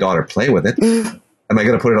to let my daughter play with it. Am I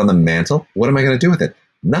going to put it on the mantle? What am I going to do with it?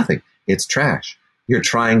 Nothing. It's trash. You're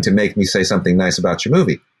trying to make me say something nice about your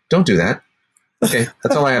movie. Don't do that. Okay,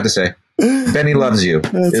 that's all I have to say. Benny Loves You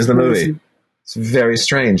is the movie. It's very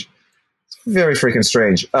strange. It's very freaking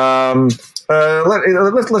strange.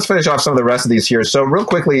 Let's finish off some of the rest of these here. So real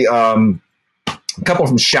quickly, a couple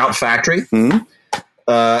from Shout Factory. Mm-hmm.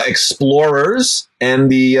 Explorers and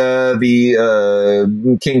the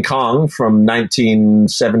King Kong from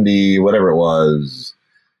 1970, whatever it was.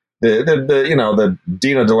 The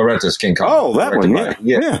Dino De Laurentiis King Kong. Oh, that one,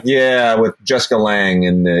 yeah, with Jessica Lange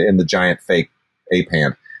in the giant fake ape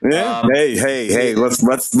hand. Yeah. Hey! Let's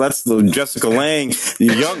Jessica Lange,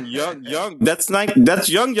 young. That's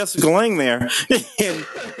young Jessica Lange there.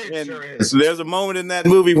 and sure there's a moment in that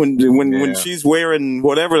movie when she's wearing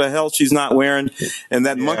whatever the hell she's not wearing, and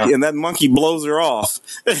that monkey blows her off.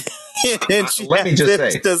 And let me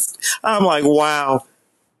just say, I'm like, wow.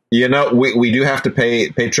 We do have to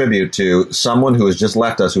pay tribute to someone who has just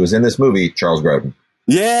left us, who was in this movie, Charles Grodin.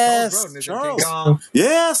 Yes, Charles.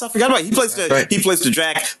 Yes, I forgot about it. He plays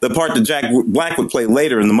the part that Jack Black would play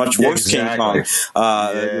later in the much worse King Kong.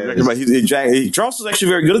 Charles is actually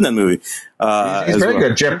very good in that movie. He's very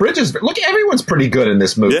good. Jeff Bridges. Look, everyone's pretty good in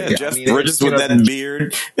this movie. Yeah, Jeff Bridges with that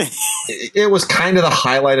beard. It was kind of the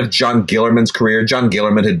highlight of John Gillerman's career. John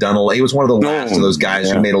Gillerman had done he was one of the last of those guys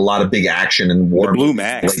who made a lot of big action and war. The Blue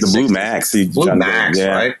Max,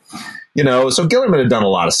 right? So Gillerman had done a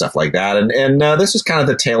lot of stuff like that, and this is kind of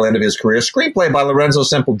the tail end of his career. Screenplay by Lorenzo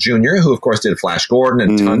Semple Jr., who of course did Flash Gordon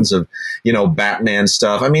and tons of Batman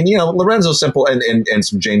stuff. I mean, Lorenzo Semple and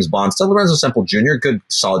some James Bond stuff. Lorenzo Semple Jr., good,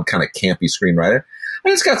 solid, kind of campy screenwriter.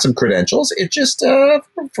 And it's got some credentials. It just,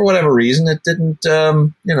 for whatever reason, it didn't,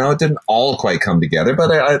 it didn't all quite come together.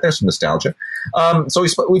 But there's some nostalgia. So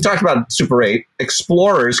we talked about Super 8.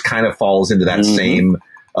 Explorers kind of falls into that same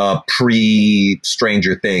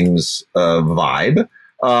pre-Stranger Things vibe.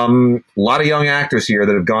 A lot of young actors here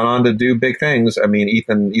that have gone on to do big things. I mean,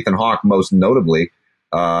 Ethan Hawke most notably.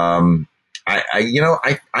 I'm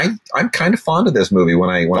kind of fond of this movie when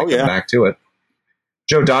I come back to it.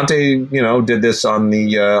 Joe Dante, did this on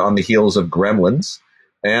the heels of Gremlins,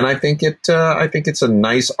 and I think it's a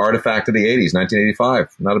nice artifact of the '80s, 1985.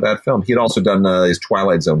 Not a bad film. He'd also done his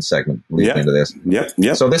Twilight Zone segment leading into this.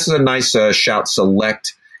 Yep. So this is a nice Shout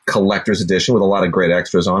Select collector's edition with a lot of great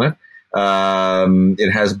extras on it.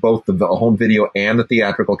 It has both the home video and the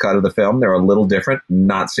theatrical cut of the film. They're a little different,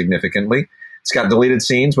 not significantly. It's got deleted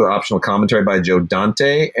scenes with optional commentary by Joe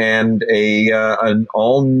Dante and an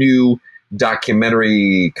all-new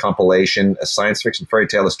documentary compilation, a science fiction fairy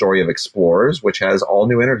tale, The Story of Explorers, which has all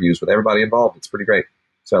new interviews with everybody involved. It's pretty great.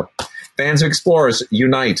 So fans of Explorers,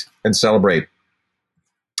 unite and celebrate.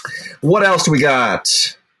 What else do we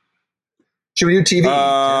got? Should we do TV?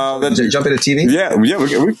 Jump into TV? Yeah, we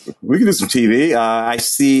can do some TV. I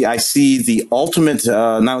see the Ultimate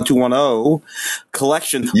 90210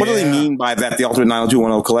 collection. What do they mean by that? The Ultimate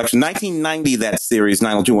 90210 collection. 1990, that series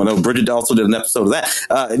 90210. Bridget also did an episode of that.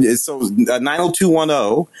 So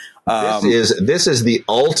 90210. This is the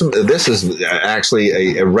ultimate. This is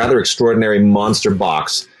actually a rather extraordinary monster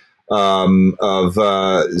box of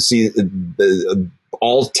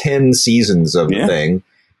all 10 seasons of the thing.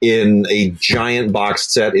 In a giant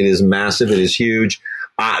box set. It is massive. It is huge.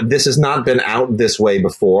 This has not been out this way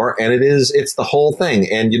before, and it's the whole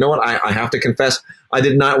thing. And you know what? I have to confess, I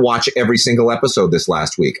did not watch every single episode this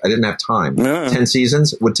last week. I didn't have time. 10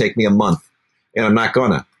 seasons would take me a month, and I'm not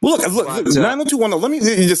gonna. Look, 90210, let me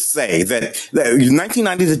just say that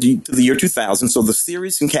 1990 to the year 2000, so the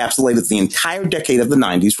series encapsulated the entire decade of the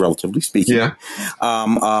 90s, relatively speaking. Yeah.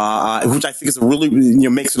 Which I think is a really,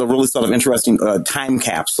 makes it a really sort of interesting time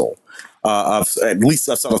capsule. Of at least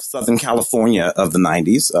of sort of Southern California of the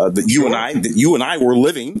 90s, that you and I were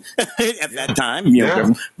living at that time,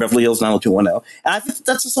 Beverly Hills 90210. And I think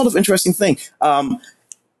that's a sort of interesting thing.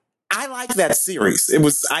 I like that series.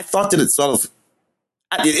 I thought that it sort of,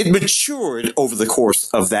 it matured over the course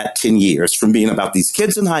of that 10 years from being about these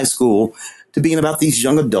kids in high school to being about these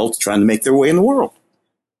young adults trying to make their way in the world.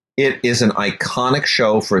 It is an iconic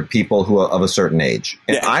show for people who are of a certain age.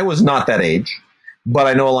 And I was not that age, but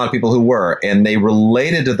I know a lot of people who were, and they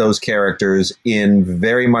related to those characters in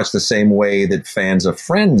very much the same way that fans of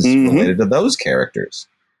Friends related to those characters.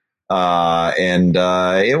 And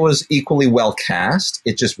it was equally well cast.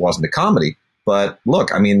 It just wasn't a comedy. But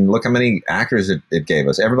look how many actors it gave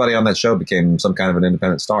us. Everybody on that show became some kind of an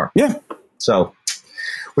independent star. Yeah. So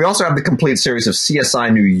we also have the complete series of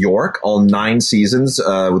CSI New York, all 9 seasons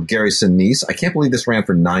with Gary Sinise. I can't believe this ran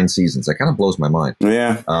for 9 seasons. That kind of blows my mind.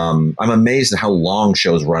 Yeah. I'm amazed at how long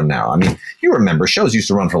shows run now. I mean, you remember shows used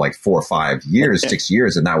to run for like 4 or 5 years, 6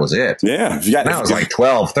 years, and that was it. Yeah. Now it's like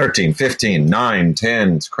 12, 13, 15, 9,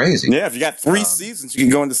 10. It's crazy. Yeah. If you got 3 seasons, you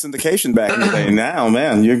can go into syndication back in the day. Now,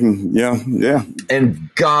 man, you can, yeah.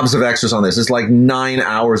 And gobs of extras on this. It's like 9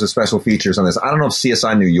 hours of special features on this. I don't know if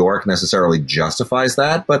CSI New York necessarily justifies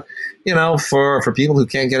that, but for people who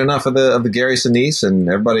can't get enough of the Gary Sinise and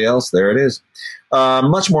everybody else, there it is.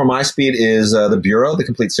 Much more my speed is The Bureau, the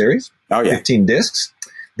complete series. Oh, yeah. 15 discs.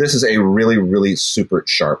 This is a really, really super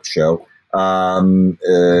sharp show.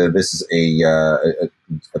 This is a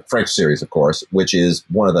French series, of course, which is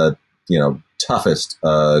one of the toughest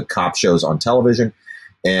cop shows on television.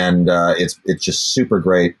 And it's just super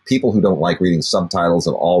great. People who don't like reading subtitles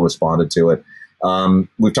have all responded to it.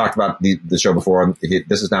 We've talked about the show before.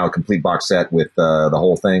 This is now a complete box set with the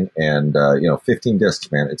whole thing, and 15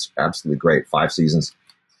 discs, man. It's absolutely great. 5 seasons.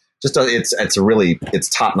 Just it's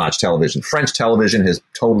top notch television. French television has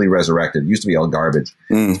totally resurrected. It used to be all garbage.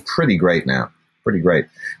 It's pretty great now. Pretty great.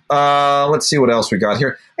 Let's see what else we got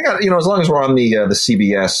here. I got as long as we're on the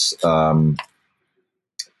CBS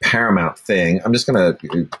Paramount thing, I'm just going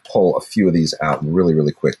to pull a few of these out really,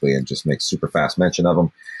 really quickly and just make super fast mention of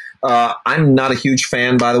them. I'm not a huge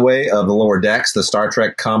fan, by the way, of the Lower Decks, the Star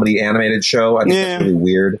Trek comedy animated show. I think that's really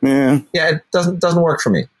weird. Yeah, it doesn't work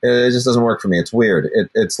for me. It just doesn't work for me. It's weird.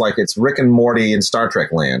 It's like it's Rick and Morty in Star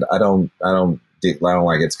Trek land. I don't like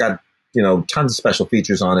it. It's got tons of special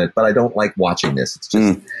features on it, but I don't like watching this. It's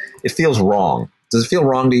just it feels wrong. Does it feel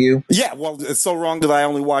wrong to you? Yeah, well, it's so wrong that I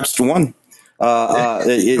only watched one. But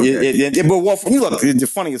look,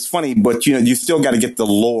 it's funny, but you still got to get the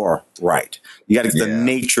lore right. You got to get the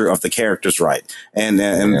nature of the characters right, and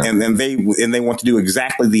they want to do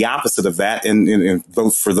exactly the opposite of that. And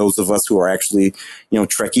both for those of us who are actually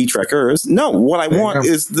Trekkers, no, what I want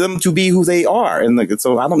is them to be who they are, and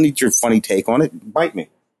so I don't need your funny take on it. Bite me.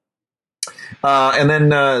 And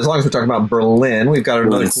then, as long as we're talking about Berlin, we've got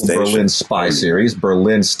another cool Berlin spy series,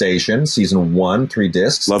 Berlin Station, season 1, 3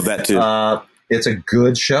 discs. Love that too. It's a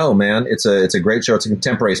good show, man. It's a great show. It's a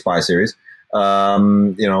contemporary spy series. A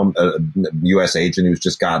U.S. agent who's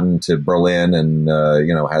just gotten to Berlin and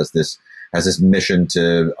has this mission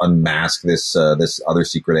to unmask this other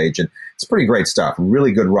secret agent. It's pretty great stuff.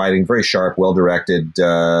 Really good writing, very sharp, well directed.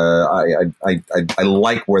 I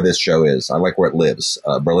like where this show is. I like where it lives.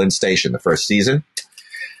 Berlin Station, the first season.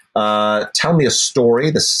 Tell Me a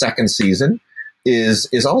Story, the second season,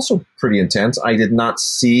 is also pretty intense. I did not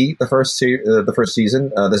see the first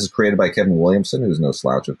season. This is created by Kevin Williamson, who's no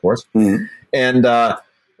slouch, of course. Mm-hmm. And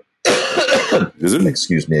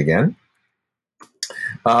excuse me again.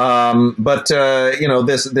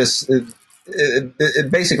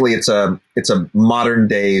 Basically it's a modern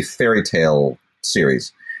day fairy tale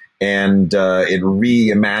series, and it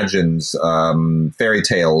reimagines fairy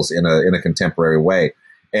tales in a contemporary way.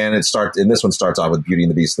 And this one starts off with Beauty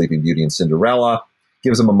and the Beast, Sleeping Beauty, and Cinderella.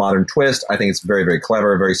 Gives them a modern twist. I think it's very, very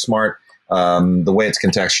clever, very smart. The way it's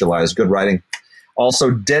contextualized, good writing.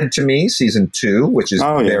 Also, Dead to Me, season 2, which is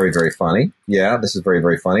very, very funny. Yeah, this is very,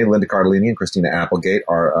 very funny. Linda Cardellini and Christina Applegate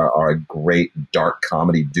are a great dark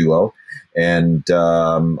comedy duo, and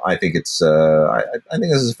I think I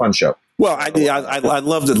think this is a fun show. Well, I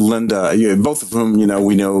love that Linda, both of whom,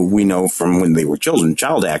 we know from when they were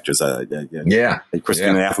child actors.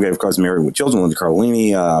 Christina Applegate, of course, Married with Children, Linda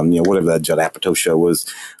Cardellini, whatever that Judd Apatow show was,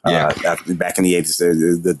 back in the 80s,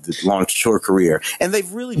 that launched her career. And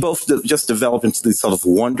they've really both just developed into these sort of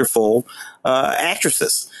wonderful,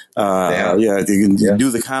 actresses. They can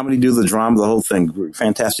do the comedy, do the drama, the whole thing.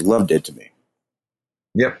 Fantastic. Loved Dead to Me.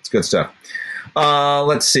 Yep. It's good stuff.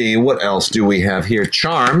 Let's see. What else do we have here?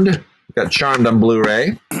 Charmed. Got Charmed on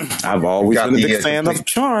Blu-ray. I've always been a big fan of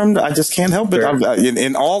Charmed. I just can't help it.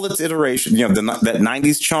 In all its iteration, that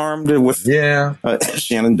 90s Charmed with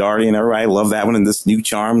Shannon Doherty and everybody. I love that one. And this new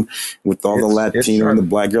Charmed with all the Latino and the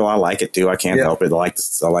black girl. I like it too. I can't help it. I like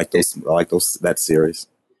that series.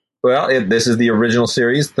 Well, this is the original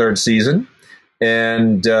series, third season,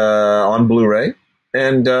 and on Blu-ray.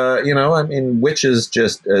 And, witches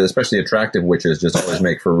especially attractive witches, just always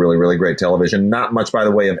make for really, really great television. Not much by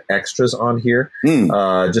the way of extras on here.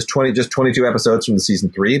 Just 22 episodes from the season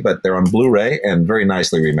 3, but they're on Blu-ray and very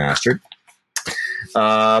nicely remastered.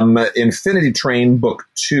 Infinity Train Book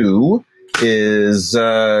 2 is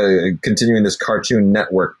continuing this Cartoon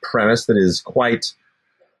Network premise that is quite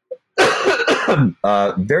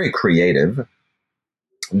very creative.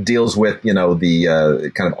 Deals with,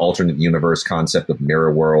 the kind of alternate universe concept of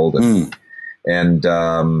Mirror World and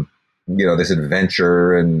this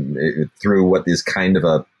adventure and through what is kind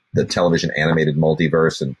of the television animated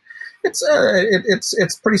multiverse. And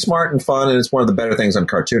it's pretty smart and fun. And it's one of the better things on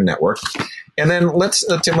Cartoon Network. And then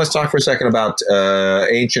Tim, let's talk for a second about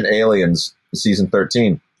Ancient Aliens season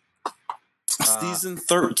 13. Season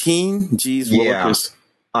 13? Geez, Willikers.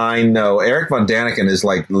 I know. Eric Von Daniken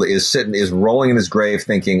is rolling in his grave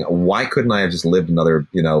thinking, why couldn't I have just lived another,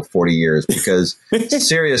 40 years? Because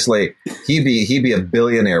seriously, he'd be a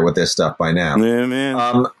billionaire with this stuff by now. Yeah,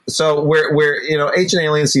 man. So we're Ancient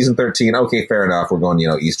Aliens season 13. Okay, fair enough. We're going,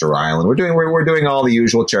 Easter Island. We're doing all the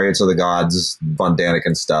usual Chariots of the Gods, Von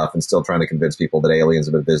Daniken stuff, and still trying to convince people that aliens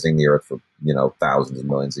have been visiting the Earth for, thousands and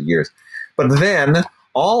millions of years. But then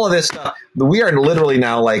all of this stuff, we are literally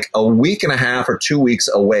now like a week and a half or 2 weeks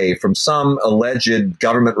away from some alleged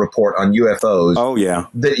government report on UFOs. Oh, yeah.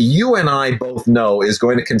 That you and I both know is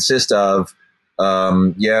going to consist of,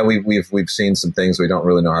 we've seen some things we don't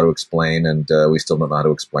really know how to explain, and we still don't know how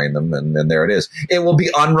to explain them, and there it is. It will be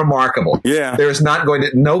unremarkable. Yeah. There's not going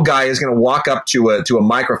to, no guy is going to walk up to a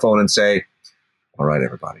microphone and say, all right,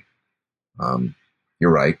 everybody,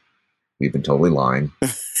 you're right. We've been totally lying.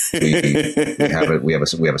 We have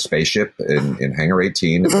a spaceship in Hangar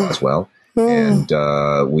 18 in Roswell, and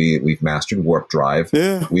we've mastered warp drive.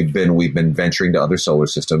 Yeah. We've been venturing to other solar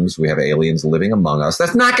systems. We have aliens living among us.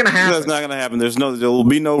 That's not going to happen. That's not going to happen. There will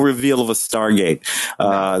be no reveal of a Stargate.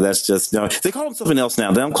 That's just no. They call them something else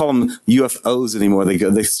now. They don't call them UFOs anymore. They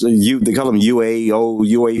call them UAO,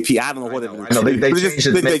 UAP. I don't know what it is. No,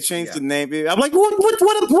 they changed the name. I'm like,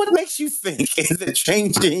 what makes you think is it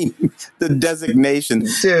changing the designation.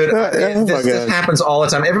 Dude, this happens all the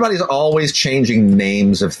time. Everybody's always changing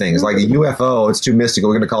names of things. Like a UFO, it's too mystical.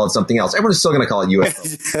 We're going to call it something else. Everyone's still going to call it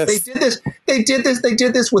UFO. Yes. They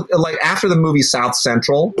did this with, like, after the movie South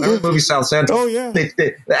Central. Remember the movie South Central? Oh, yeah.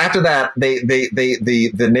 After that,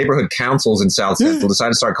 the neighborhood councils in South Central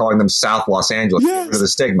decided to start calling them South Los Angeles to get rid of the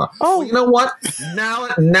stigma. Oh, well, you know what?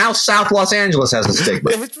 Now South Los Angeles has a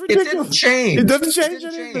stigma. It didn't change. It doesn't change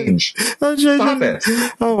anything. Stop it.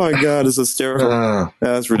 Oh my God, it's hysterical.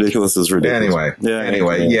 That's ridiculous. It's ridiculous.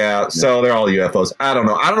 Anyway, so they're all UFOs. I don't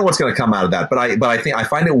know what's going to come out of that, but I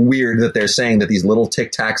find it weird that they're saying that these little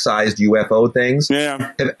Tic Tac sized UFO things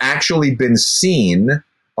have actually been seen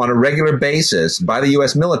on a regular basis by the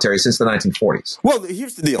U.S. military since the 1940s. Well,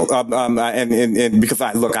 here's the deal. And because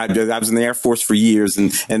I was in the Air Force for years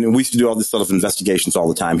and we used to do all this sort of investigations all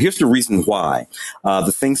the time. Here's the reason why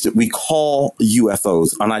the things that we call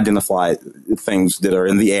UFOs, unidentified things that are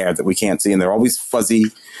in the air that we can't see, and they're always fuzzy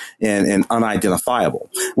and unidentifiable.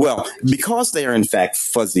 Well, because they are in fact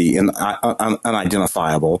fuzzy and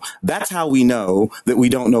unidentifiable, that's how we know that we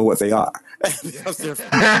don't know what they are. because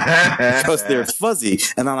they're fuzzy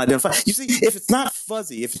and unidentified. You see, if it's not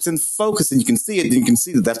fuzzy, if it's in focus and you can see it, then you can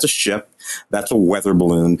see that that's a ship, that's a weather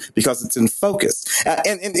balloon, because it's in focus.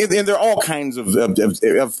 And there are all kinds of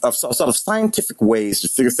sort of scientific ways to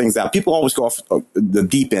figure things out. People always go off the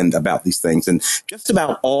deep end about these things, and just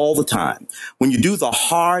about all the time, when you do the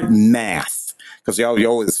hard math, because you're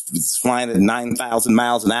always flying at 9,000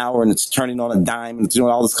 miles an hour and it's turning on a dime and it's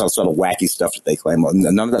doing all this kind of sort of wacky stuff that they claim.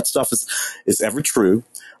 None of that stuff is ever true.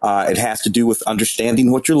 It has to do with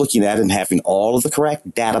understanding what you're looking at and having all of the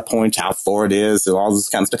correct data points, how far it is, and all this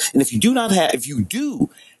kind of stuff. And if you do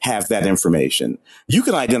have that information, you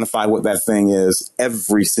can identify what that thing is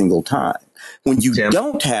every single time. When you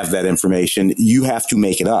don't have that information, you have to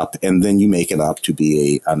make it up, and then you make it up to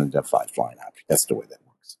be a unidentified flying object. That's the way that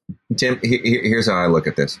works. Tim, here's how I look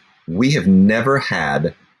at this. We have never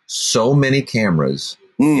had so many cameras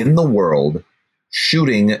in the world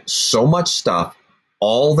shooting so much stuff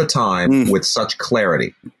all the time with such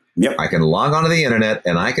clarity. Yep. I can log onto the internet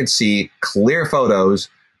and I can see clear photos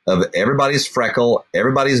of everybody's freckle,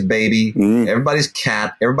 everybody's baby, everybody's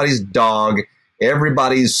cat, everybody's dog,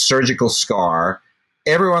 everybody's surgical scar,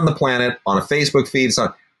 everyone on the planet on a Facebook feed.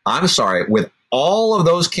 So I'm sorry, with all of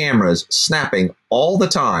those cameras snapping all the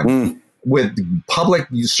time, with public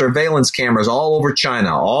surveillance cameras all over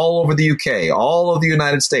China, all over the UK, all over the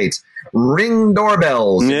United States, Ring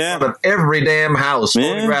doorbells in front of every damn house,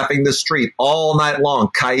 photographing the street all night long,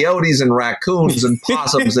 coyotes and raccoons and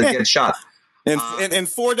possums that get shot. In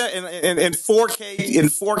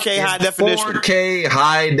 4K high definition. 4K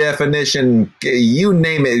high definition, you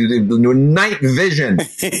name it, night vision.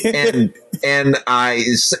 And I'm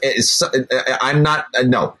not,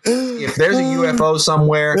 no. If there's a UFO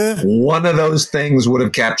somewhere, one of those things would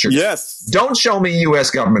have captured. Yes. Don't show me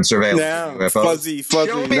U.S. government surveillance UFOs.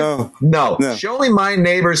 Fuzzy. No. Show me my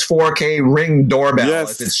neighbor's 4K Ring doorbell.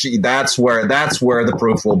 Yes. That's where the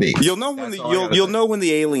proof will be. You'll know when you'll know when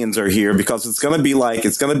the aliens are here, because it's gonna be like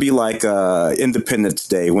Independence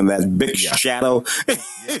Day, when that big shadow.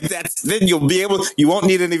 Then you'll be able. You won't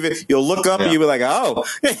need any of it. You'll look up and you'll be like, oh.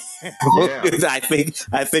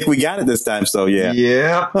 I think we got it this time. So yeah.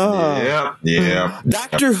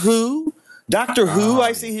 Doctor Who,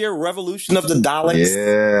 I see here, Revolution of the Daleks.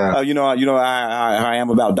 Yeah. You know, I am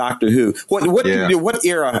about Doctor Who. What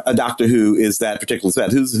era of Doctor Who is that particular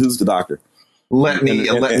set? Who's the Doctor? Let me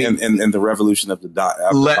the Revolution of the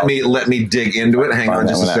Daleks. Let me dig into it. Hang on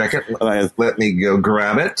just a second. Let me go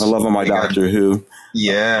grab it. I love my Doctor Who.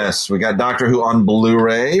 Yes, we got Doctor Who on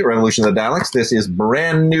Blu-ray, Revolution of the Daleks. This is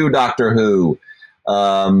brand new Doctor Who.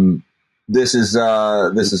 This is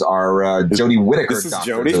our Jodie Whittaker. This is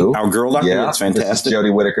Doctor Jodie, Who. Our girl Doctor. Yeah, it's fantastic. This is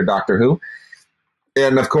Jodie Whittaker Doctor Who.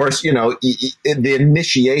 And of course, you know, the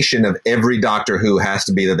initiation of every Doctor Who has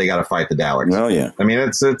to be that they got to fight the Daleks. Oh yeah, I mean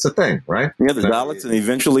it's a thing, right? Yeah, the Daleks and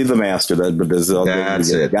eventually the Master. That's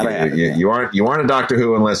it. You aren't a Doctor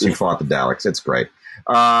Who unless you fought the Daleks. It's great.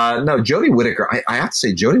 No, Jodie Whittaker. I have to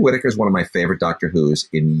say, Jodie Whittaker is one of my favorite Doctor Who's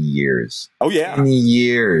in years. Oh yeah, in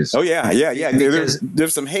years. Oh yeah.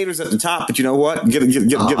 There's some haters at the top, but you know what?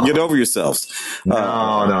 Get over yourselves.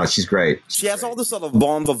 No, she's great. She has all this sort of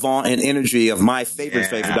bon vivant and energy of my favorite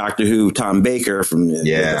Doctor Who, Tom Baker from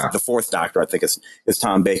the fourth Doctor. I think it's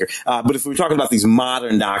Tom Baker. But if we're talking about these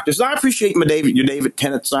modern Doctors, I appreciate your David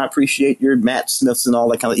Tennants. I appreciate your Matt Smiths and all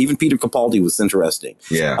that kind of. Even Peter Capaldi was interesting.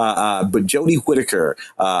 Yeah. But Jodie Whittaker. her.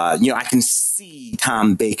 I can see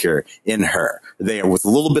Tom Baker in her there with a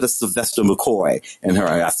little bit of Sylvester McCoy in her.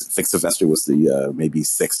 I think Sylvester was the maybe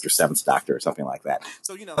 6th or 7th Doctor or something like that.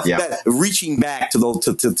 So, that reaching back to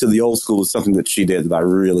the old school is something that she did that I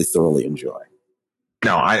really thoroughly enjoy.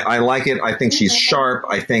 No, I like it. I think she's sharp.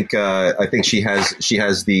 I think she has she's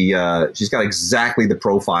got exactly the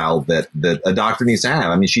profile that a doctor needs to have.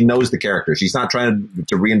 I mean, she knows the character. She's not trying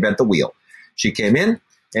to reinvent the wheel. She came in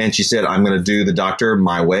and she said, "I'm going to do the Doctor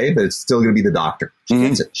my way, but it's still going to be the Doctor." She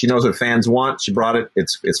gets it. She knows what fans want. She brought it.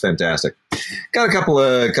 It's fantastic. Got a couple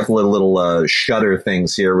of little Shudder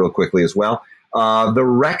things here real quickly as well. The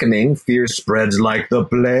Reckoning, fear spreads like the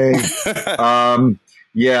plague.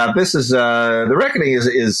 Yeah, this is The Reckoning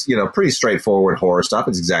is pretty straightforward horror stuff.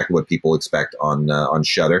 It's exactly what people expect on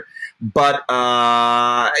Shudder. But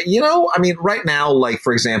I mean, right now, like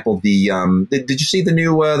for example, did you see the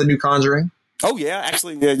new Conjuring? Oh yeah,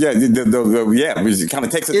 actually, yeah. It kind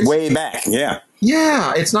of takes it way back.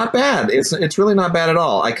 Yeah, it's not bad. It's really not bad at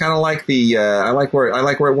all. I kind of like I like where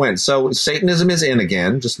it went. So Satanism is in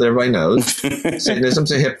again, just so everybody knows.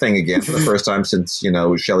 Satanism's a hip thing again for the first time since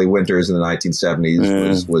Shelley Winters in the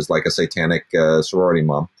 1970s was like a satanic sorority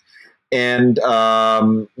mom. And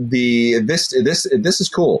this is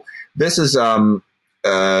cool. This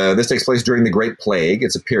takes place during the Great Plague.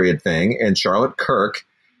 It's a period thing, and Charlotte Kirk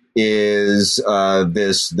is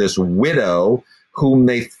this widow whom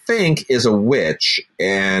they think is a witch,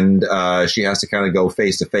 and she has to kind of go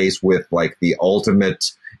face to face with like the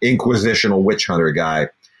ultimate inquisitional witch hunter guy,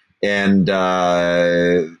 and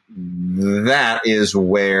that is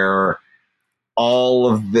where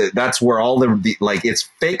all the like it's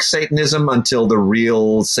fake Satanism until the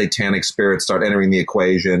real satanic spirits start entering the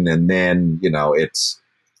equation, and then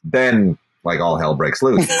then like all hell breaks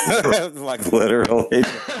loose. Like literally.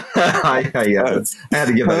 I had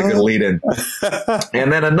to give that a good lead in.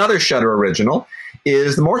 And then another Shudder original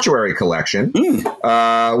is the Mortuary Collection,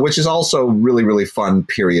 which is also really, really fun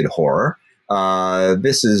period horror.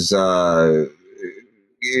 This is,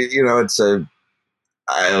 it's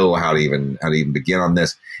how to even begin on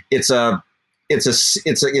this. It's kind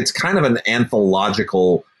of an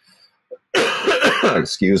anthological,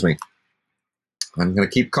 excuse me. I'm going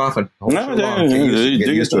to keep coughing. Get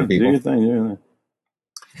used to it, people.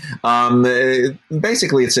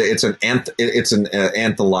 Basically, it's an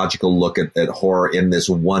anthological look at horror in this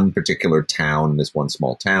one particular town, this one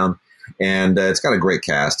small town, and it's got a great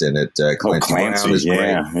cast in it. Clancy Brown is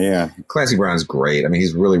great. Yeah. Clancy Brown is great. I mean,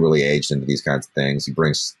 he's really, really aged into these kinds of things. He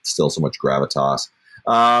brings still so much gravitas.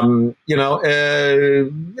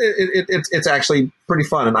 It's actually pretty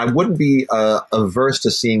fun, and I wouldn't be averse to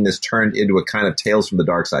seeing this turned into a kind of Tales from the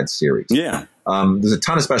Dark Side series. Yeah. There's a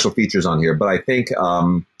ton of special features on here, but I think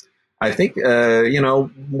with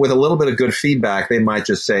a little bit of good feedback, they might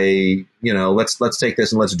just say, let's take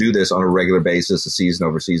this and let's do this on a regular basis, a season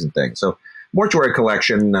over season thing. So Mortuary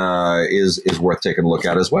Collection is worth taking a look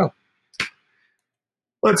at as well.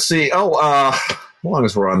 Let's see. As long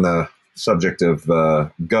as we're on the subject of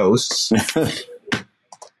ghosts,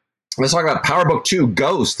 let's talk about Power Book 2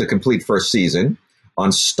 Ghost, the complete first season on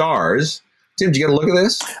Starz. Tim, did you get a look at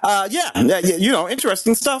this? Yeah.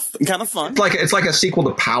 Interesting stuff. Kind of fun. It's like a sequel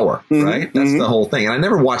to Power, right? That's the whole thing. And I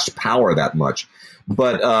never watched Power that much,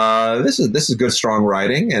 but this is good, strong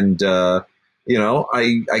writing, and I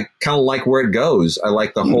kind of like where it goes. I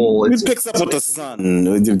like the whole. It picks up with the sun,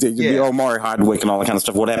 the Omari Hardwick and all that kind of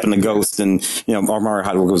stuff. What happened to Ghost? And Omari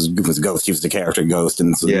Hardwick was Ghost. He was the character Ghost,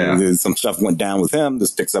 and so some stuff went down with him.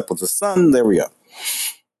 This picks up with the sun. There we go.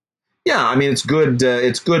 Yeah, I mean, it's good.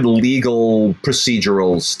 It's good legal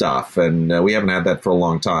procedural stuff, and we haven't had that for a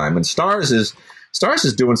long time. And Starz is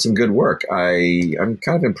doing some good work. I'm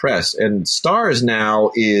kind of impressed. And Starz now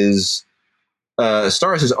is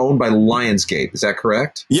owned by Lionsgate. Is that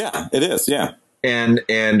correct? Yeah, it is. Yeah. And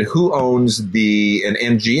who owns and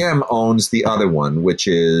MGM owns the other one, which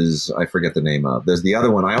is, I forget the name of. There's the other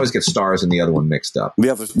one. I always get Starz and the other one mixed up. The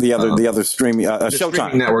other streaming Showtime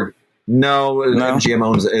streaming network. No, MGM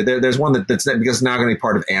owns it. There's one that's because it's now going to be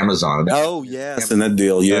part of Amazon. Oh, yes. And that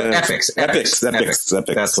deal, yeah. Epix.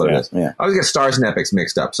 That's what it is. Yeah. I always get Starz and Epix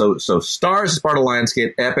mixed up. So Starz is part of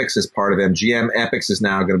Lionsgate. Epix is part of MGM. Epix is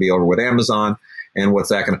now going to be over with Amazon. And what's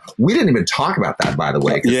that going to... We didn't even talk about that, by the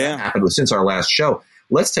way, because that happened since our last show.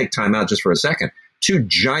 Let's take time out just for a second. 2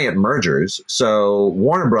 giant mergers. So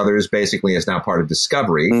Warner Brothers basically is now part of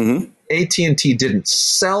Discovery. Mm-hmm. AT&T didn't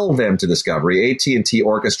sell them to Discovery. AT&T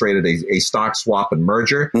orchestrated a stock swap and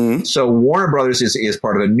merger. Mm-hmm. So Warner Brothers is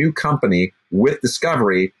part of a new company with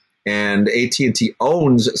Discovery, and AT&T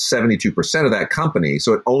owns 72% of that company,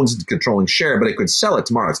 so it owns the controlling share, but it could sell it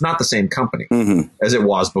tomorrow. It's not the same company as it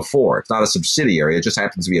was before. It's not a subsidiary. It just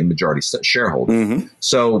happens to be a majority shareholder.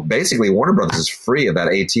 So basically, Warner Brothers is free of that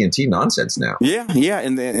AT&T nonsense now. Yeah,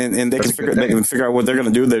 and they can figure out what they're going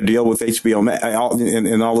to do. Their deal with HBO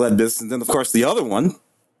and all that business. And then, of course, the other one.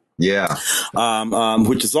 Yeah,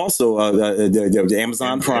 which is also the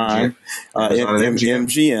Amazon Prime,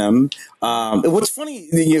 MGM. What's funny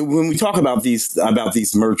when we talk about these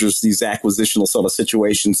mergers, these acquisitional sort of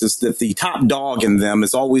situations, is that the top dog in them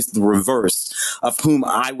is always the reverse of whom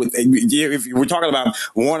I would. If we're talking about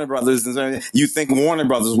Warner Brothers, you think Warner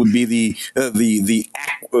Brothers would be the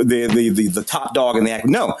top dog in the act.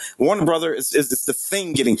 No, Warner Brothers is the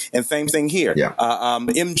thing getting, and same thing here. Yeah.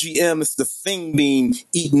 MGM is the thing being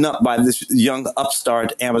eaten up by this young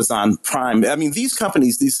upstart Amazon Prime. I mean, these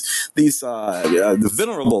companies, the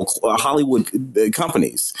venerable Hollywood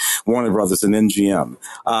companies, Warner Brothers and MGM,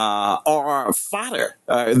 are fodder.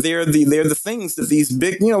 They're the things that these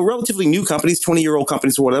big, relatively new companies, 20-year-old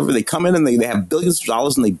companies or whatever, they come in and they have billions of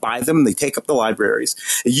dollars and they buy them and they take up the libraries.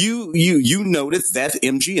 You noted that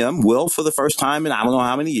MGM will, for the first time in I don't know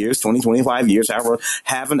how many years, 20, 25 years, however,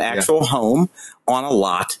 have an actual home on a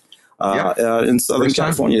lot in Southern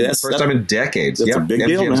California. First time in decades. That's a big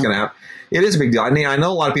deal. MGM's going to have. It is a big deal. I mean, I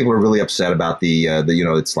know a lot of people are really upset about the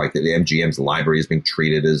it's like the MGM's library is being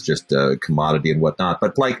treated as just a commodity and whatnot.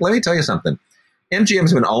 But like, let me tell you something.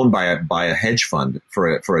 MGM's been owned by a hedge fund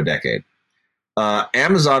for a decade.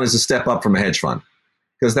 Amazon is a step up from a hedge fund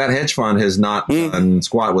because that hedge fund has not done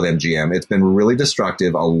squat with MGM. It's been really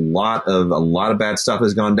destructive. A lot of bad stuff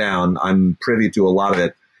has gone down. I'm privy to a lot of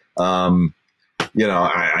it. I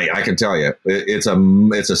can tell you, it's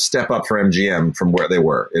a step up for MGM from where they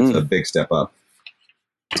were. It's a big step up.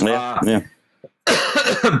 Yeah.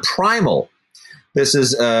 Primal. This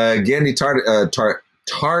is Genndy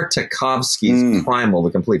Tartakovsky's Primal,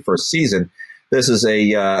 the complete first season. This is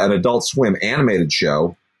an Adult Swim animated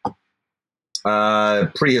show,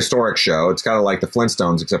 prehistoric show. It's kind of like the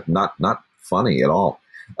Flintstones, except not funny at all.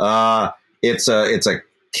 It's a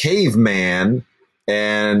caveman.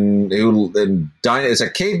 It's a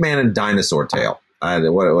caveman and dinosaur tale.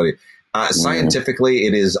 Scientifically,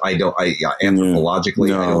 it is.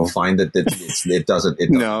 Anthropologically, I don't find that it doesn't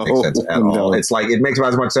make sense at all. It's like it makes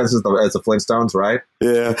as much sense as the Flintstones, right?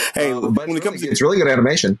 Yeah. Hey, but it's really good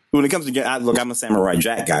animation. When it comes to look, I'm a Samurai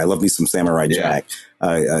Jack guy. I love me some Samurai Jack.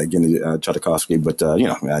 Again, Tartakovsky, but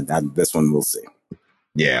this one we'll see.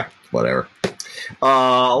 Yeah, whatever.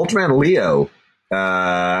 Ultraman Leo.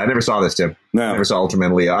 I never saw this, Tim. No. I never saw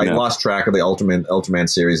Ultraman Leo. I lost track of the Ultraman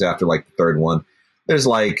series after like the third one. There's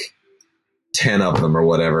like 10 of them or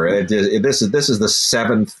whatever. This is the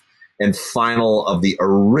seventh and final of the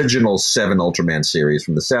original 7 Ultraman series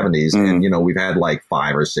from the 70s. And, we've had like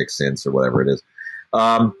 5 or 6 since or whatever it is.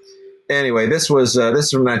 Anyway, this from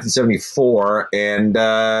 1974, and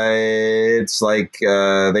it's like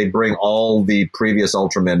they bring all the previous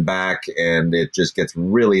Ultramen back, and it just gets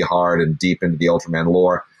really hard and deep into the Ultraman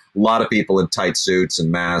lore. A lot of people in tight suits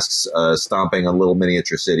and masks stomping on little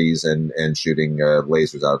miniature cities and shooting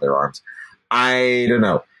lasers out of their arms. I don't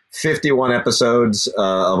know. 51 episodes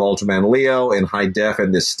of Ultraman Leo in high def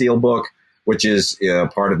and this Steelbook, which is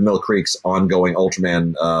part of Mill Creek's ongoing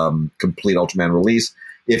Ultraman complete Ultraman release.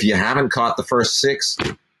 If you haven't caught the first 6,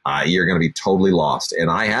 you're going to be totally lost.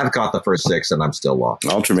 And I have caught the first 6, and I'm still lost.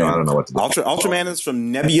 Ultraman. So I don't know what to do. Ultraman is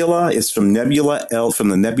from Nebula. It's from Nebula from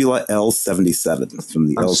the Nebula L77. From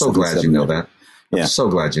the I'm L77 so glad you know that. Yeah. I'm so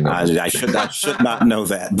glad you know that. I should not know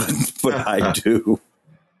that, but I do.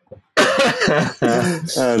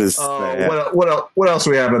 That is sad. What else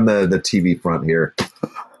do we have on the TV front here?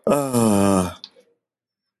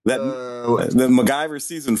 The MacGyver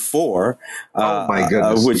season 4. Oh my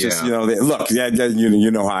goodness! Which is look,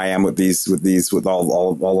 you know how I am with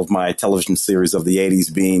all of my television series of the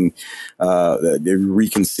 80s being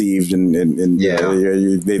reconceived and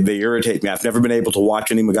they irritate me. I've never been able to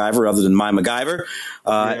watch any MacGyver other than My MacGyver,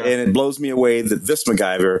 and it blows me away that this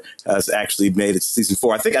MacGyver has actually made it to season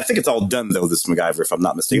 4. I think it's all done though. This MacGyver, if I'm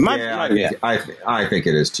not mistaken. I think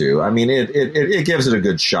it is too. I mean, it gives it a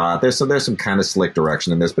good shot. There's some kind of slick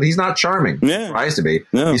direction in this. But he's not charming. Yeah. He tries to be.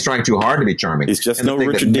 No. He's trying too hard to be charming. He's just no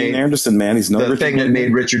Richard Dean Anderson, man. He's no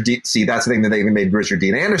Richard Dean. That's the thing that made Richard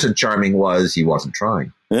Dean Anderson charming was he wasn't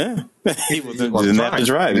trying. Yeah. He didn't have to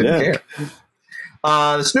drive. He didn't care.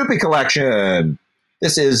 The Snoopy Collection.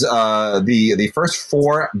 This is the first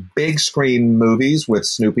 4 big screen movies with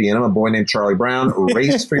Snoopy in them. A Boy Named Charlie Brown,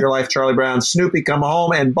 Race for Your Life, Charlie Brown, Snoopy Come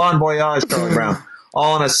Home, and Bon Voyage, Charlie Brown.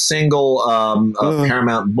 All in a single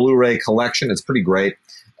Paramount Blu-ray collection. It's pretty great.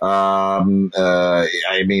 I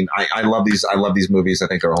mean, I love these. I love these movies. I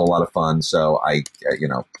think they're a whole lot of fun. So I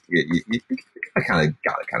kind of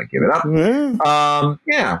gotta give it up.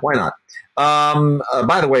 Yeah, why not?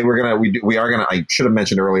 By the way, we are gonna. I should have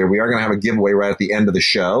mentioned earlier. We are gonna have a giveaway right at the end of the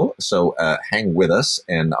show. So hang with us,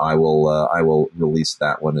 and I will release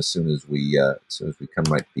that one as soon as we come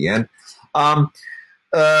right to the end.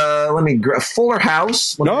 Let me Fuller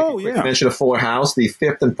House. Mention of Fuller House, the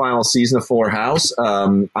 5th and final season of Fuller House.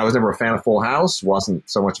 I was never a fan of Full House. Wasn't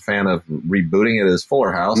so much a fan of rebooting it as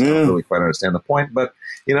Fuller House. I don't really quite understand the point. But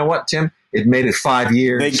you know what, Tim? It made it 5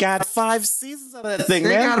 years. They got 5 seasons out of that thing,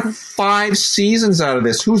 man. They got 5 seasons out of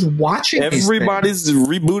this. Who's watching? Everybody's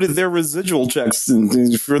rebooted their residual checks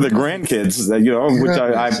for their grandkids, which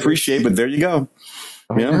I appreciate. But there you go.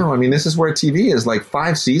 I mean, this is where TV is. Like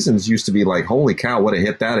 5 seasons used to be like, holy cow, what a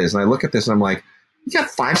hit that is. And I look at this and I'm like, you got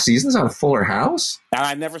 5 seasons out of Fuller House? And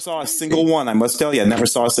I never saw a single one. I must tell you, I never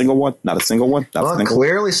saw a single one. Not a single one.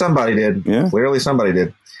 Clearly somebody did. Yeah. Clearly somebody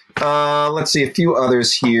did. Let's see a few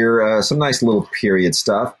others here. Some nice little period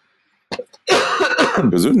stuff from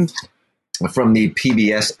the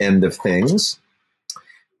PBS end of things.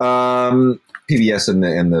 PBS and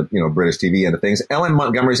the British TV end of things. Ellen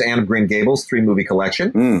Montgomery's Anne of Green Gables 3-movie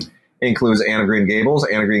collection includes Anne of Green Gables,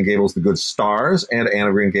 Anne of Green Gables: The Good Stars, and Anne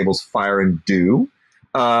of Green Gables: Fire and Dew.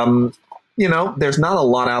 There's not a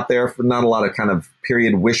lot out there not a lot of kind of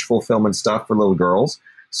period wish fulfillment stuff for little girls.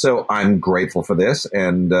 So I'm grateful for this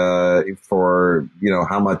and for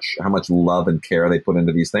how much love and care they put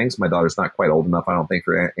into these things. My daughter's not quite old enough, I don't think,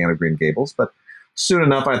 for Anne of Green Gables, but soon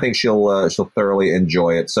enough, I think she'll thoroughly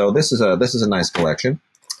enjoy it. So this is a nice collection.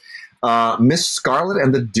 Miss Scarlet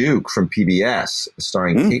and the Duke from PBS,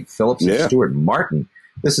 starring Kate Phillips and Stuart Martin.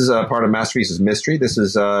 This is a part of Masterpiece's Mystery. This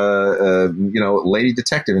is lady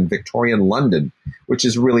detective in Victorian London, which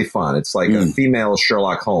is really fun. It's like a female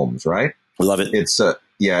Sherlock Holmes, right? Love it. It's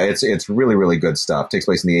really, really good stuff. It takes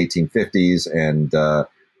place in the 1850s, and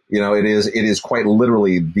it is quite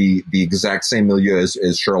literally the exact same milieu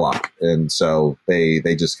as Sherlock, and so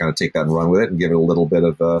they just kind of take that and run with it and give it a little bit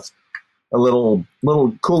of a little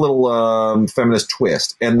cool little feminist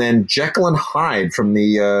twist. And then Jekyll and Hyde from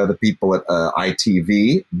the people at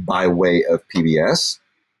ITV by way of PBS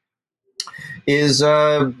is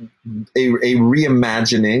a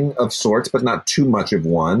reimagining of sorts, but not too much of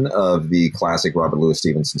one, of the classic Robert Louis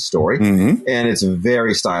Stevenson story. And it's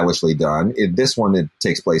very stylishly done. This one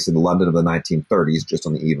takes place in London of the 1930s, just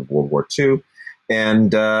on the eve of World War II.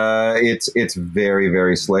 And it's very,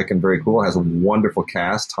 very slick and very cool. It has a wonderful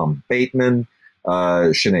cast. Tom Bateman,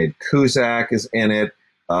 Sinead Cusack is in it,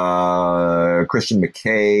 Christian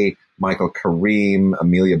McKay, Michael Kareem,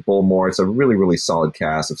 Amelia Bullmore. It's a really, really solid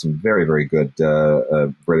cast of some very, very good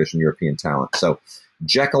British and European talent. So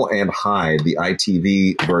Jekyll and Hyde, the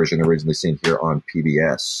ITV version, originally seen here on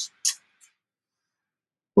PBS.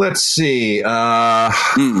 Let's see. Got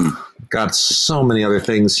so many other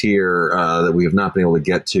things here that we have not been able to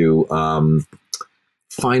get to.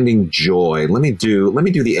 Finding Joy. Let me do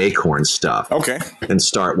the Acorn stuff. Okay. And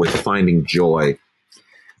start with Finding Joy.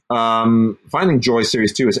 Finding Joy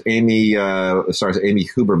Series 2 is stars Amy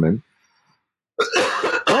Huberman.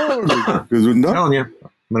 I'm telling you, I'm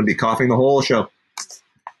going to be coughing the whole show.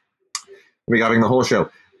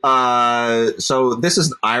 So this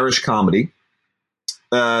is an Irish comedy,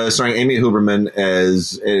 starring Amy Huberman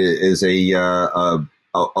as an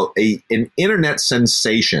internet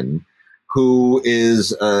sensation who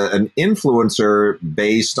is an influencer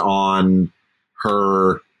based on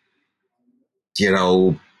her,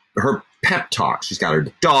 her pep talk. She's got her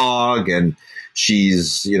dog, and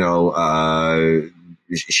she's,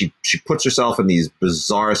 she puts herself in these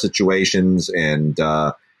bizarre situations, and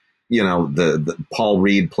the Paul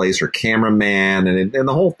Reed plays her cameraman, and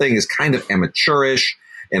the whole thing is kind of amateurish.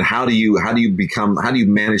 And how do you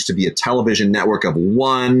manage to be a television network of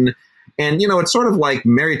one? And, it's sort of like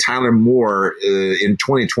Mary Tyler Moore in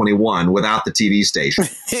 2021 without the TV station.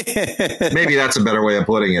 Maybe that's a better way of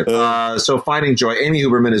putting it. So Finding Joy, Amy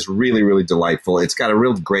Huberman is really, really delightful. It's got a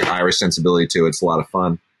real great Irish sensibility to it. It's a lot of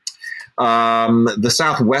fun. The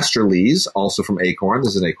Southwesterlies, also from Acorn.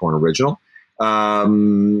 This is an Acorn original.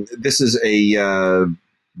 This is it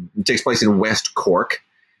takes place in West Cork.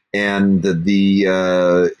 And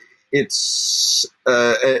it's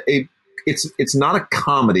not a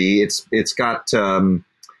comedy. It's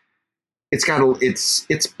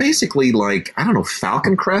basically like, I don't know,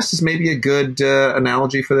 Falcon Crest is maybe a good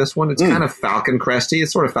analogy for this one. It's kind of Falcon Cresty.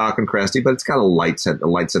 It's sort of Falcon Cresty, but it's got a light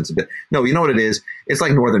sensibility. No, you know what it is? It's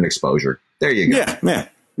like Northern Exposure. There you go. Yeah.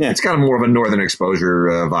 It's got more of a Northern Exposure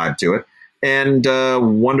vibe to it. And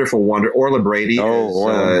wonderful Orla Brady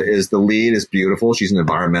is the lead. Is beautiful. She's an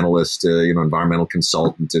environmentalist, environmental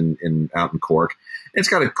consultant out in Cork. It's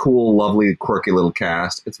got a cool, lovely, quirky little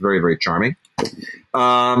cast. It's very, very charming.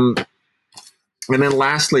 And then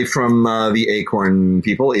lastly, from the Acorn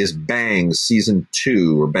people is Bang Season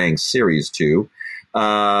 2 or Bang Series 2,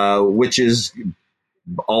 which is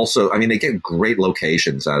also, I mean, they get great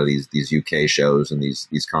locations out of these UK shows and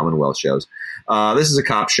these Commonwealth shows. This is a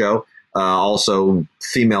cop show, also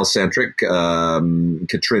female-centric.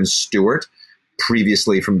 Katrin Stewart,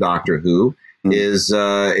 previously from Doctor Who, is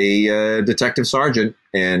a detective sergeant,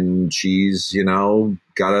 and she's,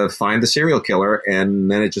 got to find the serial killer,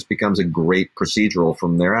 and then it just becomes a great procedural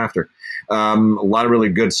from thereafter. A lot of really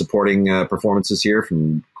good supporting performances here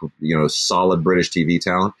from, solid British TV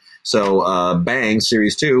talent. So Bang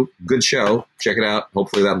Series 2, good show. Check it out.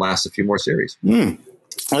 Hopefully that lasts a few more series. You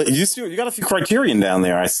got a few Criterion down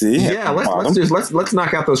there, I see. Yeah, let's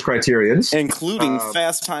knock out those Criterions, including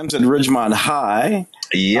Fast Times at Ridgemont High.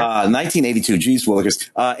 Yeah, 1982. Geez, Willikers.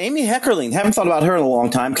 Amy Heckerling. Haven't thought about her in a long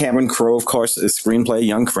time. Cameron Crowe, of course, a screenplay.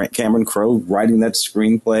 Young Cameron Crowe writing that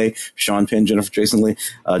screenplay. Sean Penn, Jennifer Jason Leigh,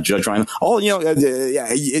 Judge Ryan.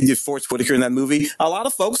 Forrest Whitaker in that movie. A lot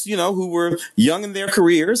of folks, who were young in their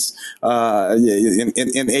careers in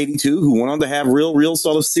 82, who went on to have real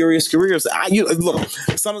sort of serious careers. Look,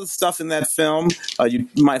 some of the stuff in that film you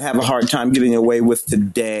might have a hard time getting away with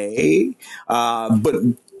today, but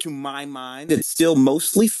to my mind, it's still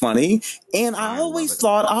mostly funny. And I always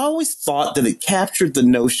thought that it captured the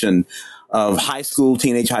notion of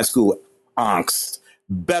teenage high school angst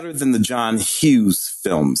better than the John Hughes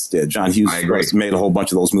films did. John Hughes, of course, made a whole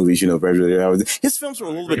bunch of those movies, his films were a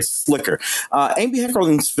little bit slicker. Amy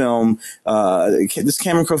Heckerling's film, this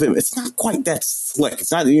Cameron Crowe film, it's not quite that slick.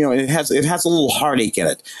 It's not, it has a little heartache in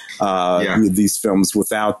it, with these films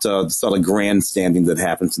without the sort of grandstanding that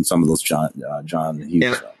happens in some of those John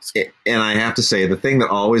Hughes films. And I have to say, the thing that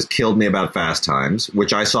always killed me about Fast Times,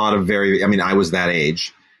 which I saw at I was that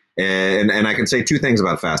age, and I can say two things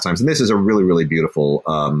about Fast Times, and this is a really, really beautiful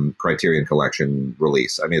Criterion Collection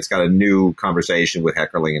release. I mean, it's got a new conversation with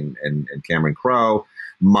Heckerling and Cameron Crowe,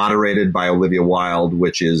 moderated by Olivia Wilde,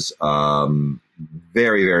 which is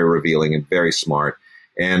very, very revealing and very smart.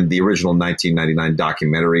 And the original 1999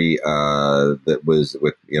 documentary that was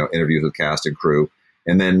with interviews with cast and crew,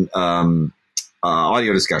 and then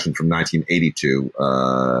audio discussion from 1982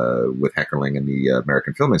 with Heckerling and the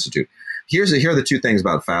American Film Institute. Here are the two things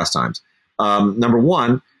about Fast Times. Number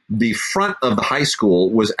one, the front of the high school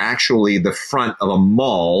was actually the front of a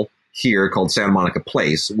mall here called Santa Monica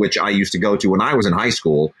Place, which I used to go to when I was in high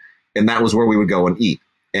school, and that was where we would go and eat.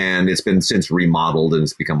 And it's been since remodeled, and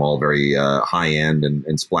it's become all very high-end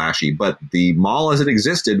and splashy. But the mall as it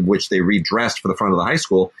existed, which they redressed for the front of the high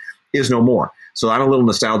school, is no more. So I'm a little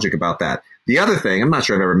nostalgic about that. The other thing, I'm not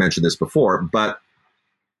sure I've ever mentioned this before, but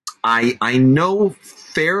I know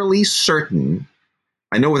fairly certain,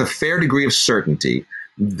 I know with a fair degree of certainty,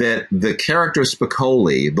 that the character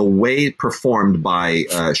Spicoli, the way performed by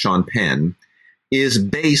Sean Penn, is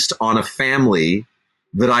based on a family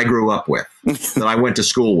that I grew up with, that I went to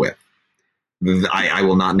school with. I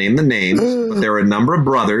will not name the names, but there are a number of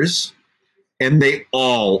brothers, and they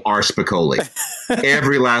all are Spicoli.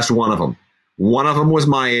 Every last one of them. One of them was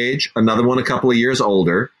my age, another one a couple of years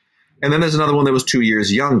older, and then there's another one that was 2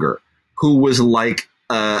 years younger, who was like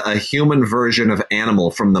a human version of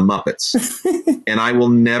Animal from the Muppets. And I will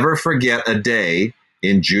never forget a day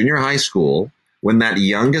in junior high school when that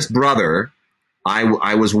youngest brother,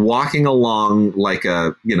 I was walking along like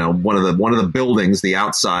one of the buildings, the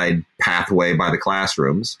outside pathway by the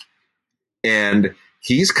classrooms, and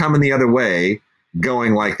he's coming the other way,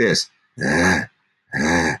 going like this, and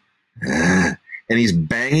he's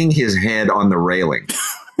banging his head on the railing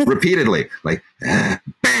repeatedly, like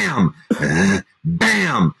bam,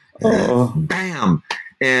 bam, bam.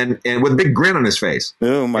 And with a big grin on his face, he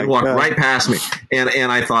walked right past me,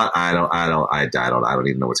 and I thought, I don't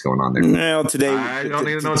even know what's going on there. No, today I don't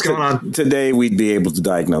even know what's going on. Today we'd be able to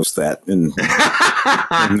diagnose that, and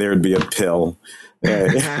there'd be a pill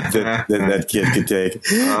that kid could take.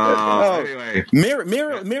 Anyway,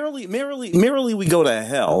 merrily we go to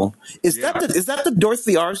hell. Is that the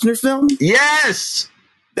Dorothy Arzner film? Yes.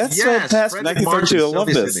 That's fantastic. I love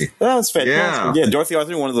this. That's fantastic. Yeah, Dorothy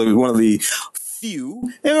Arzner, one of the few,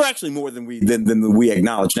 and there are actually more than we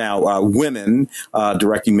acknowledge now, women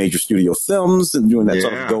directing major studio films and doing that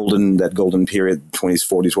sort of golden period, 20s,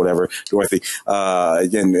 40s, whatever. Dorothy,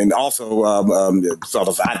 and also sort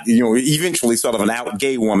of eventually sort of an out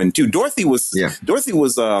gay woman too. Dorothy was I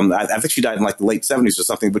think she died in like the late 70s or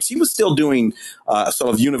something, but she was still doing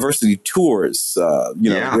sort of university tours,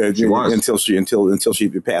 until she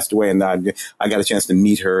passed away, and I got a chance to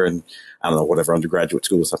meet her and I don't know, whatever, undergraduate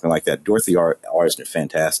school or something like that. Dorothy Arzner,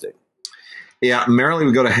 fantastic. Yeah, Merrily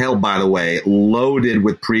We Go to Hell, by the way, loaded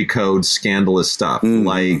with pre-code scandalous stuff.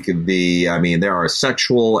 There are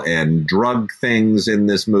sexual and drug things in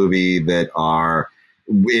this movie that are,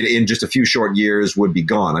 in just a few short years, would be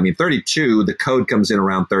gone. I mean, 32, the code comes in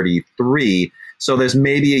around 33. So there's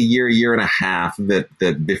maybe a year and a half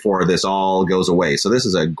that before this all goes away. So this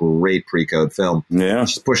is a great pre-code film. Yeah.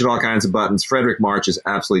 Just pushing all kinds of buttons. Frederick March is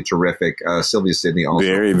absolutely terrific. Sylvia Sidney also.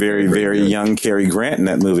 Very, very, very young Cary Grant in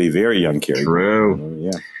that movie. Very young Cary Grant.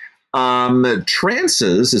 Yeah.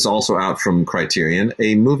 Trances is also out from Criterion,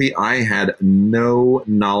 a movie I had no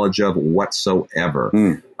knowledge of whatsoever.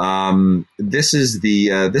 This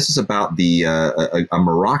is about a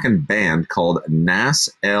Moroccan band called Nas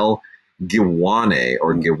El Ghiwane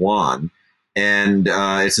or Ghiwane, and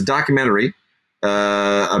it's a documentary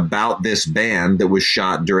about this band that was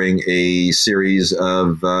shot during a series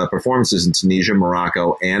of performances in Tunisia,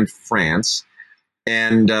 Morocco, and France,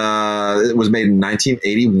 and it was made in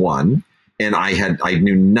 1981. And I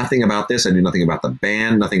knew nothing about this. I knew nothing about the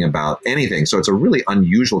band, nothing about anything. So it's a really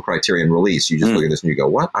unusual Criterion release. You just look at this and you go,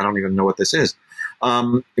 "What? I don't even know what this is."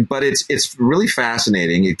 But it's really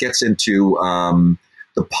fascinating. It gets into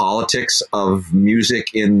the politics of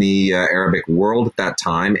music in the Arabic world at that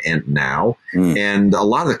time and now, and a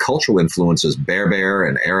lot of the cultural influences, Berber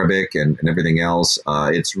and Arabic and everything else.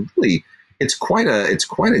 It's quite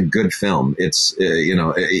a good film. It's even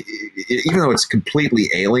though it's completely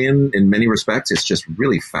alien in many respects, it's just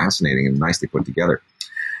really fascinating and nicely put together.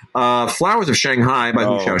 Flowers of Shanghai by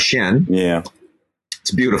Hu Xiaoxian. Yeah,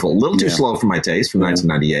 it's beautiful. A little too slow for my taste, from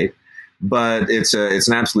 1998. But it's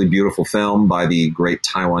an absolutely beautiful film by the great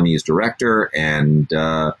Taiwanese director, and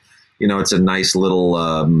it's a nice little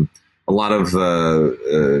a lot of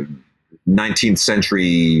 19th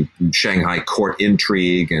century Shanghai court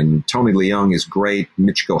intrigue, and Tony Leung is great.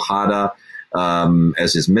 Michiko Hada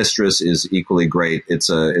as his mistress is equally great.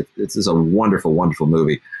 It's a wonderful, wonderful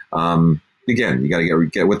movie. Again, you got to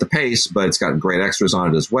get with the pace, but it's got great extras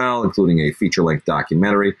on it as well, including a feature-length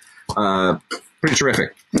documentary. Pretty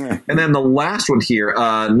terrific. Yeah. And then the last one here,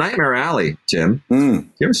 Nightmare Alley, Tim. You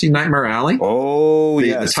ever see Nightmare Alley? Oh,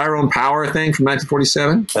 the Tyrone Power thing from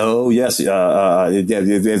 1947? Oh, yes. It's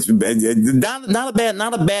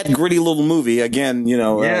not a bad, gritty little movie. Again,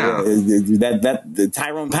 that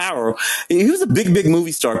Tyrone Power, he was a big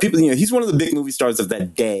movie star. People, he's one of the big movie stars of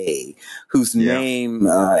that day, whose name,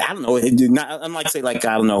 I don't know, unlike, say, like,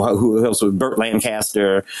 I don't know who else was Burt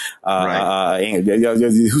Lancaster,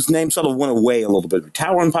 whose name sort of went away a little bit.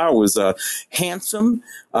 Tyrone Power was a handsome,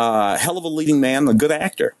 hell of a leading man, a good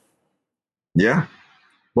actor. Yeah.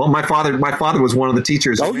 Well, my father was one of the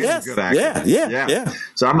teachers. Oh, yes. Good actor. Yeah.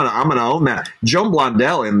 So I'm gonna own that. Joan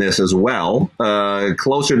Blondell in this as well.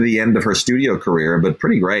 Closer to the end of her studio career, but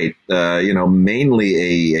pretty great.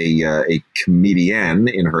 Mainly a comedian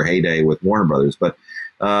in her heyday with Warner Brothers. But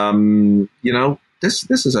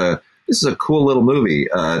this is a cool little movie.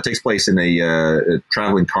 It takes place in a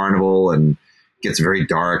traveling carnival and gets very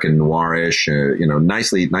dark and noirish.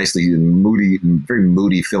 Nicely moody, very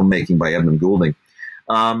moody filmmaking by Edmund Goulding.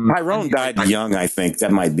 Tyrone died young, I think.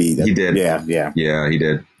 That might be. He did. Yeah, he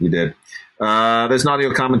did. There's an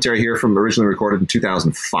audio commentary here from originally recorded in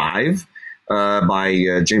 2005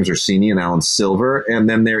 by James Orsini and Alan Silver. And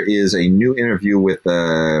then there is a new interview with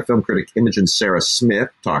film critic Imogen Sarah Smith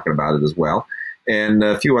talking about it as well. And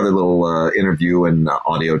a few other little interview and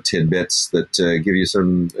audio tidbits that give you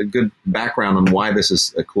a good background on why this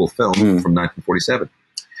is a cool film from 1947.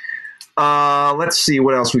 Let's see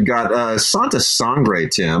what else we got. Santa Sangre,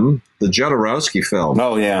 Tim, the Jodorowsky film.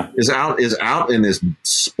 Oh yeah, is out in this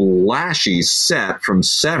splashy set from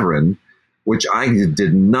Severin, which I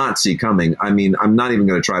did not see coming. I mean, I'm not even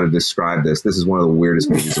going to try to describe this. This is one of the weirdest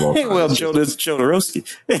movies of all time. Well, it's Jodorowsky.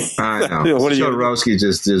 I know. Jodorowsky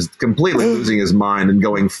just completely losing his mind and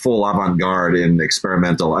going full avant-garde and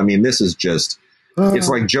experimental. I mean, this is just... It's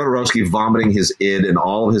like Jodorowsky vomiting his id and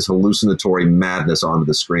all of his hallucinatory madness onto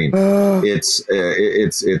the screen. It's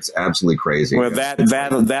absolutely crazy. Well,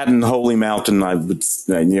 that and Holy Mountain, I would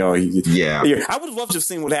have loved to have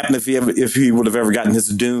seen what happened if he would have ever gotten his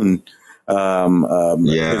Dune But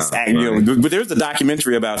there's a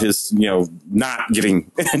documentary about his, not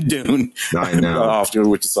getting Dune. I know, off,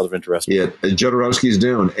 which is sort of interesting. Yeah, Jodorowsky's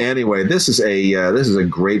Dune. Anyway, this is a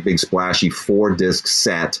great big splashy 4-disc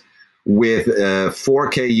set with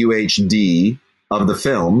 4K UHD of the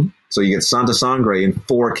film, so you get Santa Sangre in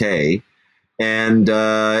 4K. And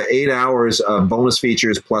 8 hours of bonus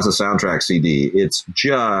features plus a soundtrack CD. It's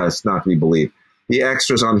just not to be believed. The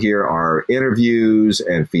extras on here are interviews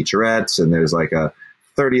and featurettes, and there's like a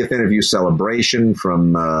 30th interview celebration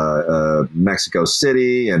from Mexico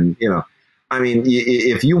City, and I mean,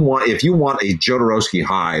 if you want a Jodorowsky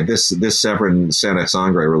high, this Severin Santa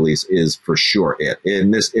Sangre release is for sure it.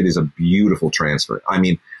 And it is a beautiful transfer. I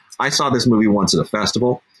mean, I saw this movie once at a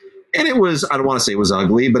festival. And it was, I don't want to say it was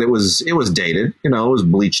ugly, but it was dated, it was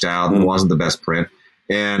bleached out and wasn't the best print.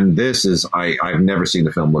 And this is, I've never seen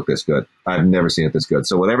the film look this good. I've never seen it this good.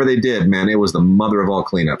 So whatever they did, man, it was the mother of all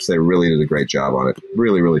cleanups. They really did a great job on it.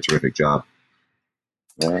 Really, really terrific job.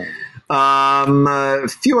 Yeah. A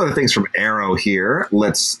few other things from Arrow here.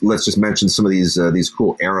 Let's just mention some of these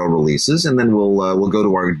cool Arrow releases, and then we'll go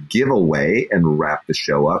to our giveaway and wrap the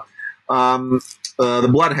show up. The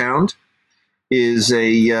Bloodhound is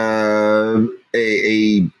a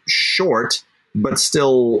short but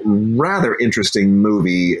still rather interesting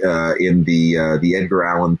movie in the Edgar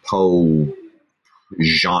Allan Poe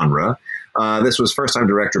genre. This was first-time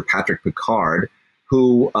director Patrick Picard,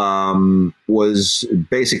 who was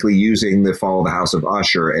basically using The Fall of the House of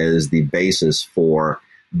Usher as the basis for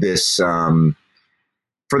this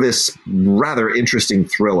rather interesting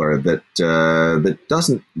thriller that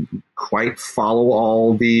doesn't quite follow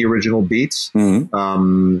all the original beats.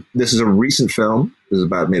 Mm-hmm. This is a recent film. This is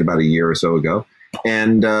made about a year or so ago,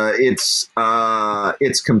 and it's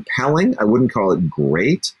compelling. I wouldn't call it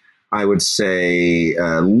great. I would say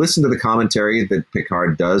listen to the commentary that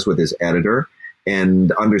Picard does with his editor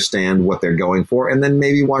and understand what they're going for, and then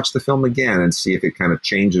maybe watch the film again and see if it kind of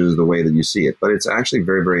changes the way that you see it. But it's actually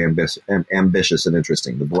very, very ambitious and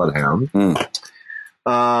interesting. The Bloodhound.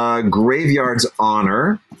 Graveyards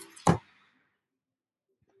Honor.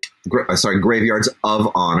 Graveyards of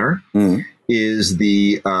Honor is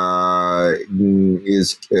the Kinji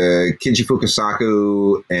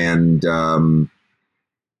Fukasaku and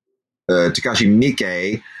Takashi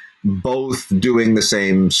Miike both doing the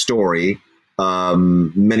same story.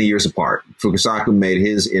 Many years apart. Fukasaku made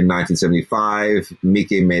his in 1975.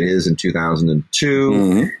 Miike made his in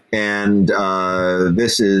 2002. And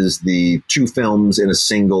this is the two films in a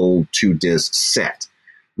single 2-disc set.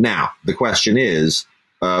 Now, the question is,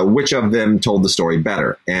 which of them told the story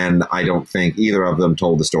better? And I don't think either of them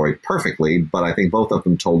told the story perfectly, but I think both of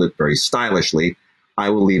them told it very stylishly. I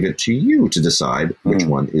will leave it to you to decide which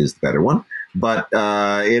one is the better one. But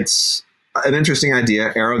it's an interesting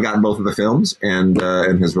idea. Arrow got both of the films and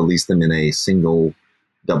has released them in a single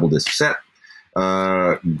double-disc set.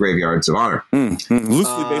 Graveyards of Honor.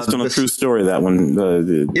 Loosely based on a true story, that one.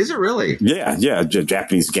 Is it really? Yeah.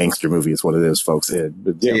 Japanese gangster movie is what it is, folks. I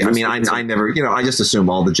mean, I never, I just assume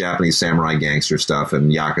all the Japanese samurai gangster stuff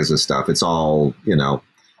and Yakuza stuff, it's all,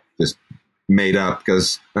 just made up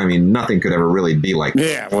because, I mean, nothing could ever really be like that.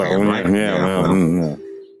 Yeah, well, right? Yeah.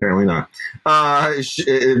 Apparently not.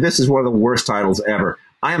 This is one of the worst titles ever.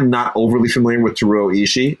 I am not overly familiar with Teruo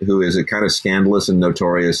Ishii, who is a kind of scandalous and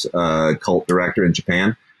notorious cult director in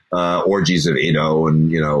Japan. Orgies of Edo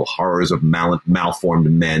and, horrors of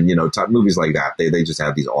malformed men, movies like that. They just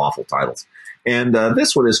have these awful titles. And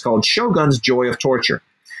this one is called Shogun's Joy of Torture.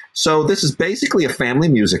 So this is basically a family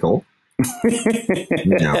musical.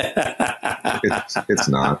 No, it's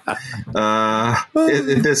not.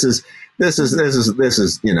 This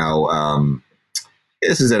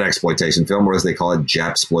is an exploitation film, or as they call it,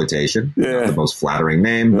 Japsploitation. Not the most flattering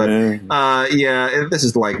name, but this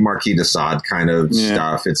is like Marquis de Sade kind of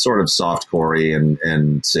stuff. It's sort of soft-core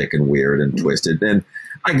and sick and weird and twisted. And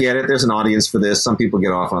I get it. There's an audience for this. Some people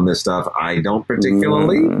get off on this stuff. I don't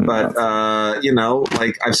particularly, but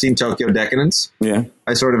I've seen Tokyo Decadence. Yeah,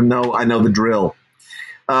 I sort of know. I know the drill.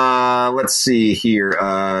 Let's see here.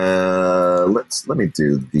 Let me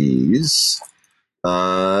do these.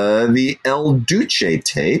 The El Duce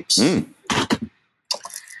tapes, and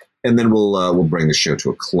then we'll bring the show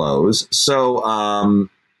to a close. So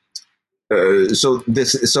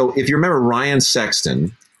if you remember Ryan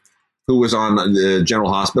Sexton, who was on the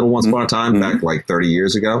General Hospital once upon a time, back like 30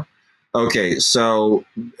 years ago. Okay, so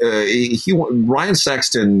Ryan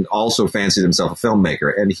Sexton also fancied himself a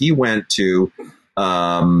filmmaker, and he went to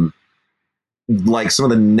like some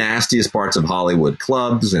of the nastiest parts of Hollywood,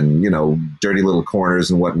 clubs and, dirty little corners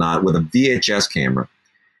and whatnot, with a VHS camera.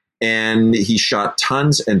 and he shot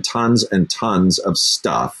tons and tons and tons of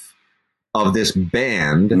stuff of this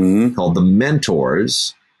band called the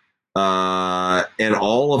Mentors, and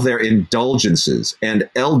all of their indulgences. And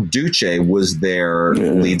El Duce was their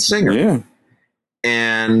lead singer. Yeah.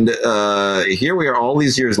 And here we are all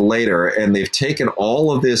these years later, and they've taken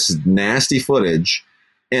all of this nasty footage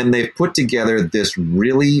and they've put together this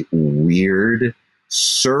really weird,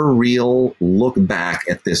 surreal look back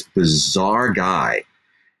at this bizarre guy.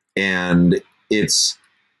 And it's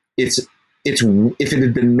if it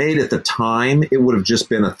had been made at the time, it would have just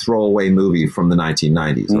been a throwaway movie from the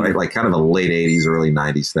 1990s, right? Like kind of a late 80s, early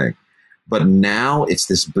 90s thing. But now it's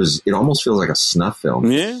this, it almost feels like a snuff film.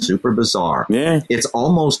 Yeah. Super bizarre. Yeah. It's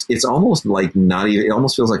almost like not even, it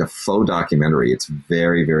almost feels like a faux documentary. It's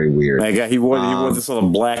very, very weird. Like, he wore this sort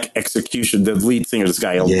of black execution, the lead singer, this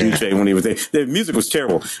guy, El Duce, when he was there. The music was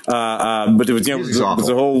terrible. But it was, you know, it was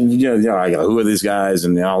a whole, who are these guys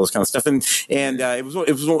and all this kind of stuff. And it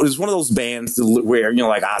was one of those bands where,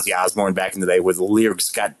 like Ozzy Osbourne back in the day, where the lyrics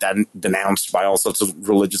got denounced by all sorts of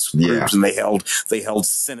religious groups, and they held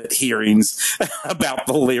Senate hearings about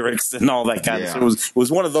the lyrics and all that kind of stuff. It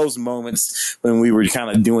was one of those moments when we were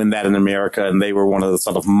kind of doing that in America, and they were one of the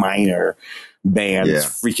sort of minor bands,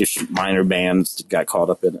 freakish minor bands that got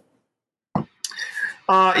caught up in it.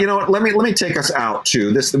 You know what? Let me take us out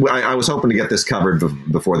to this. I was hoping to get this covered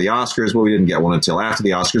before the Oscars, but we didn't get one until after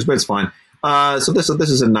the Oscars. But it's fine. So this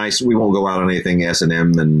is a nice. We won't go out on anything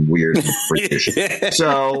S&M and weird and freakish.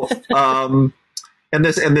 So. And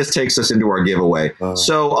this takes us into our giveaway.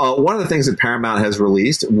 So one of the things that Paramount has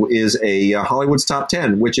released is a Hollywood's Top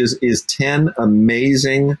 10, which is 10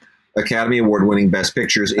 amazing Academy Award-winning Best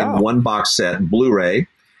Pictures in one box set, Blu-ray.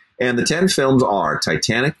 And the 10 films are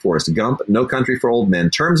Titanic, Forrest Gump, No Country for Old Men,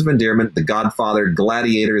 Terms of Endearment, The Godfather,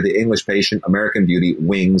 Gladiator, The English Patient, American Beauty,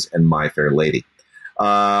 Wings, and My Fair Lady.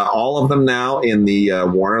 All of them now in the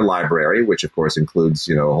Warner Library, which of course includes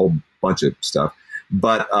a whole bunch of stuff.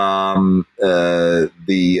 But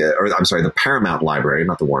the Paramount Library,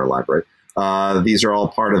 not the Warner Library. These are all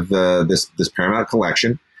part of this Paramount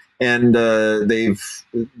collection, and they've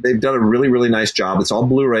done a really, really nice job. It's all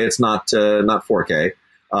Blu-ray. It's not 4K.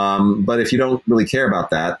 But if you don't really care about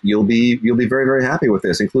that, you'll be very, very happy with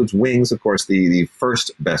this. It includes Wings, of course, the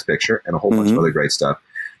first Best Picture, and a whole bunch of other great stuff.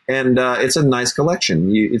 And it's a nice collection.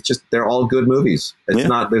 They're all good movies.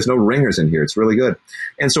 There's no ringers in here. It's really good.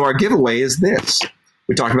 And so our giveaway is this.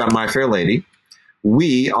 We talked about My Fair Lady.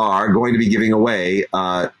 We are going to be giving away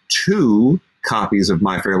 2 copies of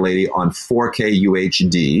My Fair Lady on 4K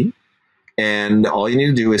UHD. And all you need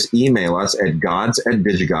to do is email us at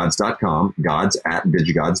gods@digigods.com,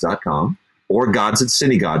 gods@digigods.com, or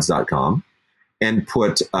gods@cinegods.com, and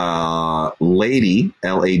put Lady,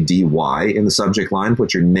 L-A-D-Y, in the subject line.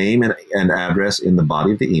 Put your name and address in the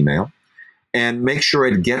body of the email. And make sure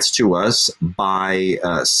it gets to us by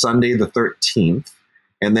Sunday the 13th.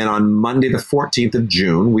 And then on Monday, the 14th of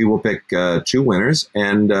June, we will pick 2 winners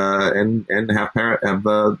and have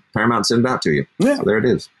Paramount send it out to you. Yeah. So there it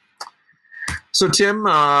is. So Tim,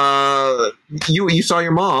 you saw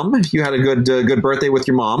your mom. You had a good birthday with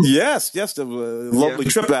your mom. Yes, a lovely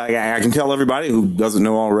trip. I can tell everybody who doesn't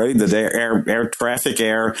know already that air traffic,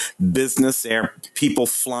 air business, air people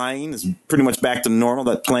flying is pretty much back to normal.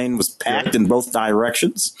 That plane was packed in both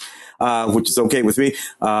directions. Which is okay with me.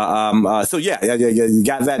 So you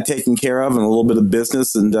got that taken care of and a little bit of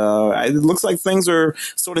business. And it looks like things are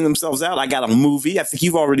sorting themselves out. I got a movie. I think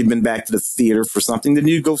you've already been back to the theater for something. Did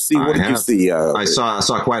you go see? What did you see? I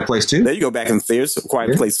saw Quiet Place 2. There you go, back in the theaters.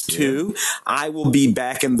 Quiet Place 2. I will be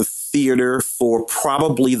back in the theater for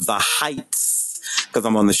probably The Heights, because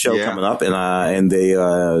I'm on the show coming up, and they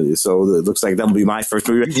so it looks like that'll be my first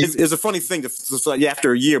movie. It's a funny thing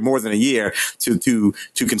after a year, more than a year, to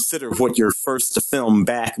consider what your first film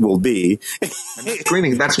back will be.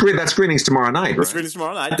 That's screenings tomorrow night. Right? Screenings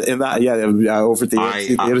tomorrow night, and over at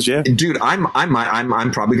the theaters. Yeah, dude, I'm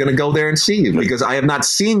probably going to go there and see you because I have not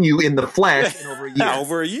seen you in the flesh in over a year.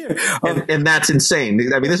 Over a year, and that's insane.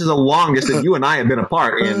 I mean, this is the longest that you and I have been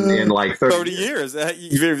apart in like 30 years.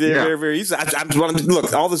 Very easy.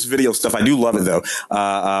 Look, all this video stuff, I do love it though.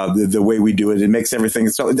 The way we do it, it makes everything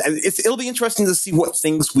so. It'll be interesting to see what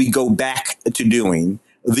things we go back to doing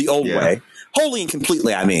the old way, wholly and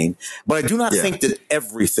completely. I mean, but I do not think that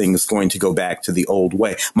everything is going to go back to the old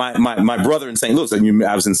way. My brother in St. Louis,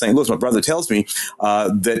 I was in St. Louis. My brother tells me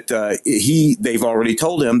that they've already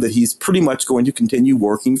told him that he's pretty much going to continue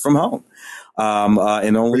working from home.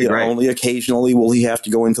 And only occasionally will he have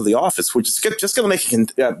to go into the office, which is just going to make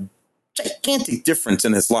it gigantic difference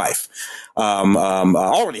in his life.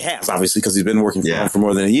 Already has, obviously, because he's been working from home for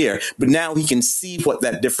more than a year. But now he can see what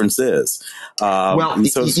that difference is.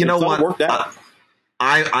 So you know what? Worked out.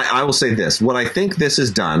 I will say this. What I think this has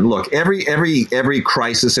done, look, every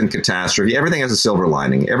crisis and catastrophe, everything has a silver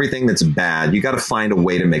lining. Everything that's bad, you got to find a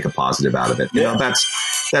way to make a positive out of it. You know,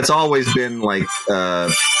 that's always been like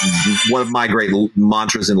one of my great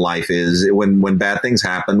mantras in life is when bad things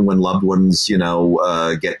happen, when loved ones,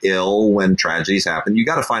 get ill, when tragedies happen, you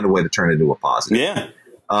got to find a way to turn it into a positive. Yeah.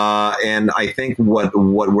 And I think what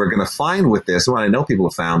we're going to find with this, what I know people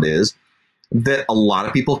have found is that a lot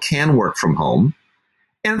of people can work from home.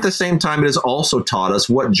 And at the same time, it has also taught us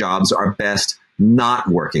what jobs are best not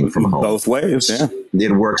working from home. Both ways, yeah.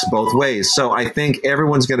 It works both ways. So I think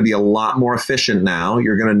everyone's going to be a lot more efficient now.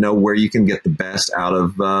 You're going to know where you can get the best out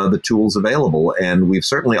of the tools available. And we've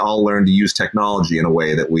certainly all learned to use technology in a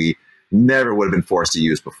way that we never would have been forced to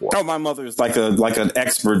use before. Oh, my mother is like an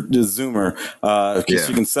expert Zoomer.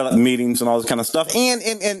 She can set up meetings and all this kind of stuff. And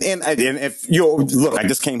if you look, I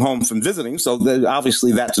just came home from visiting, so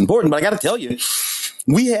obviously that's important. But I got to tell you,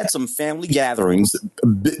 we had some family gatherings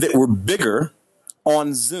that were bigger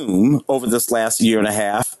on Zoom over this last year and a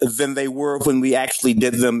half than they were when we actually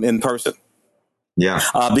did them in person. Yeah,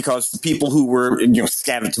 because the people who were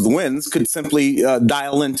scattered to the winds could simply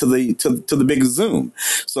dial into the big Zoom.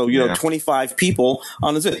 So 25 people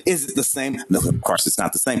on the Zoom. Is it the same? No, of course it's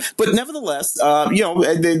not the same. But nevertheless,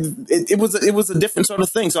 it was a different sort of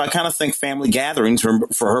thing. So I kind of think family gatherings for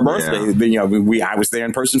her birthday. Yeah. I was there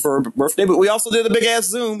in person for her birthday, but we also did a big ass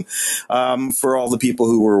Zoom for all the people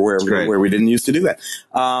who were where we didn't used to do that.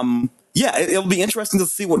 Yeah, it'll be interesting to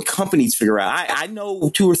see what companies figure out. I know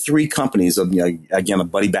 2 or 3 companies, again, a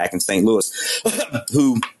buddy back in St. Louis,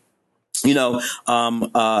 who, he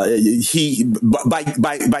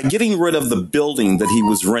by getting rid of the building that he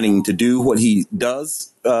was renting to do what he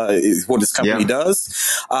does, what his company does,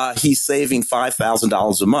 he's saving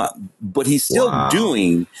 $5,000 a month, but he's still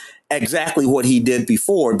doing exactly what he did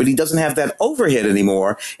before, but he doesn't have that overhead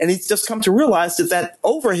anymore. And he's just come to realize that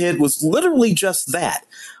overhead was literally just that.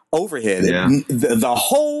 Overhead. Yeah. The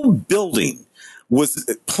whole building was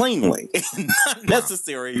plainly not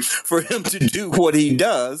necessary for him to do what he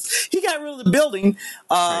does. He got rid of the building,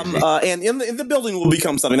 and in the building will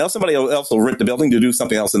become something else. Somebody else will rent the building to do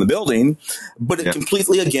something else in the building, but it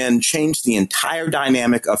completely, again, changed the entire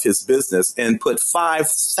dynamic of his business and put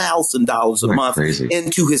 $5,000 a month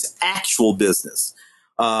into his actual business.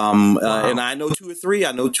 And I know 2 or 3.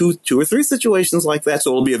 I know two or three situations like that.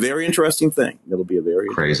 So it'll be a very interesting thing. It'll be a very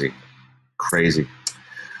crazy.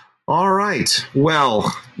 All right.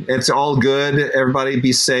 Well, it's all good. Everybody,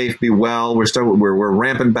 be safe, be well. We're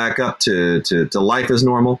ramping back up to life as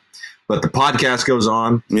normal, but the podcast goes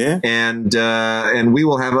on. Yeah. And we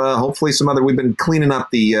will have hopefully some other. We've been cleaning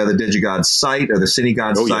up the DigiGods site or the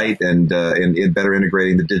CineGods site, and better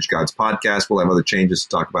integrating the DigiGods podcast. We'll have other changes to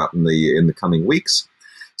talk about in the coming weeks.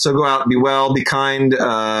 So go out and be well, be kind,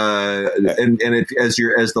 and as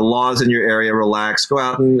the laws in your area relax, go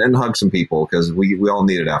out and hug some people, because we all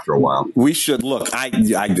need it after a while. We should. Look, I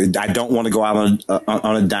don't want to go out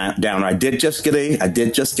on a downer. I did just get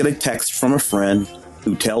a text from a friend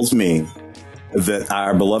who tells me that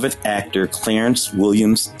our beloved actor Clarence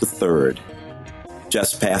Williams III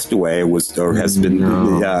just passed away, has been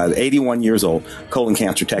 81 years old, colon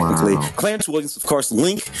cancer technically. Wow. Clarence Williams, of course,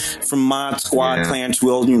 Link from Mod Squad, Clarence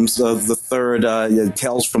Williams the third,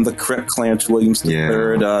 Tales from the Crypt, Clarence Williams the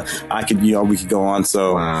third. We could go on.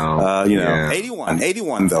 So,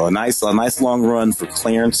 81 though, a nice long run for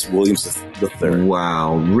Clarence Williams the third.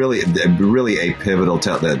 Wow, really a pivotal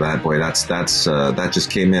that bad boy. That just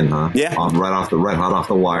came in, huh? Yeah, right hot off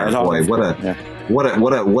the wire. Boy, what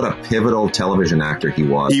a pivotal television actor he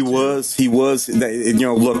was. He was.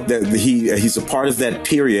 Look, he's a part of that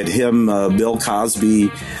period. Him, Bill Cosby,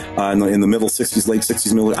 in the middle '60s, late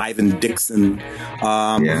 '60s, Ivan Dixon,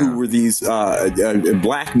 who were these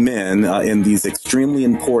black men in these extremely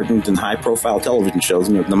important and high-profile television shows.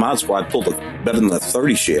 The Mod Squad pulled better than a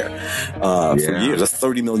 30 share for years. That's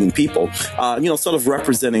 30 million people. Sort of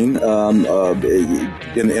representing in a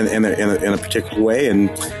particular way, and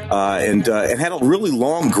had a really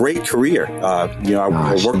long, great career. I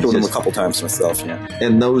worked with him a couple times myself. Yeah,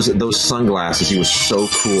 and those sunglasses, he was so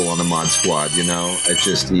cool on the Mod Squad.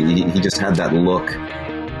 He just had that look,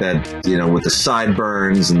 that with the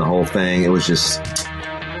sideburns and the whole thing. It was just,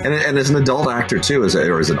 and as an adult actor too, as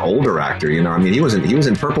an older actor, he was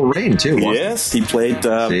in Purple Rain too. Yes, he played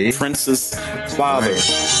Prince's father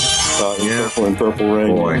in Purple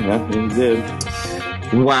Rain. Boy. Yeah, he did.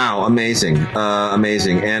 Wow, amazing,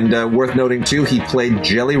 amazing, and worth noting too, he played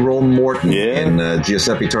Jelly Roll Morton in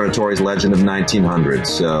Giuseppe Tornatore's Legend of 1900.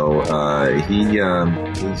 So he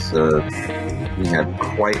had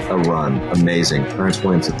quite a run. Amazing, Ernest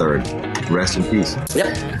Williams III. Rest in peace.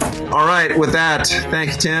 Yep. All right, with that,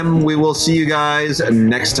 thank you, Tim. We will see you guys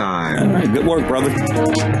next time. All right, good work, brother.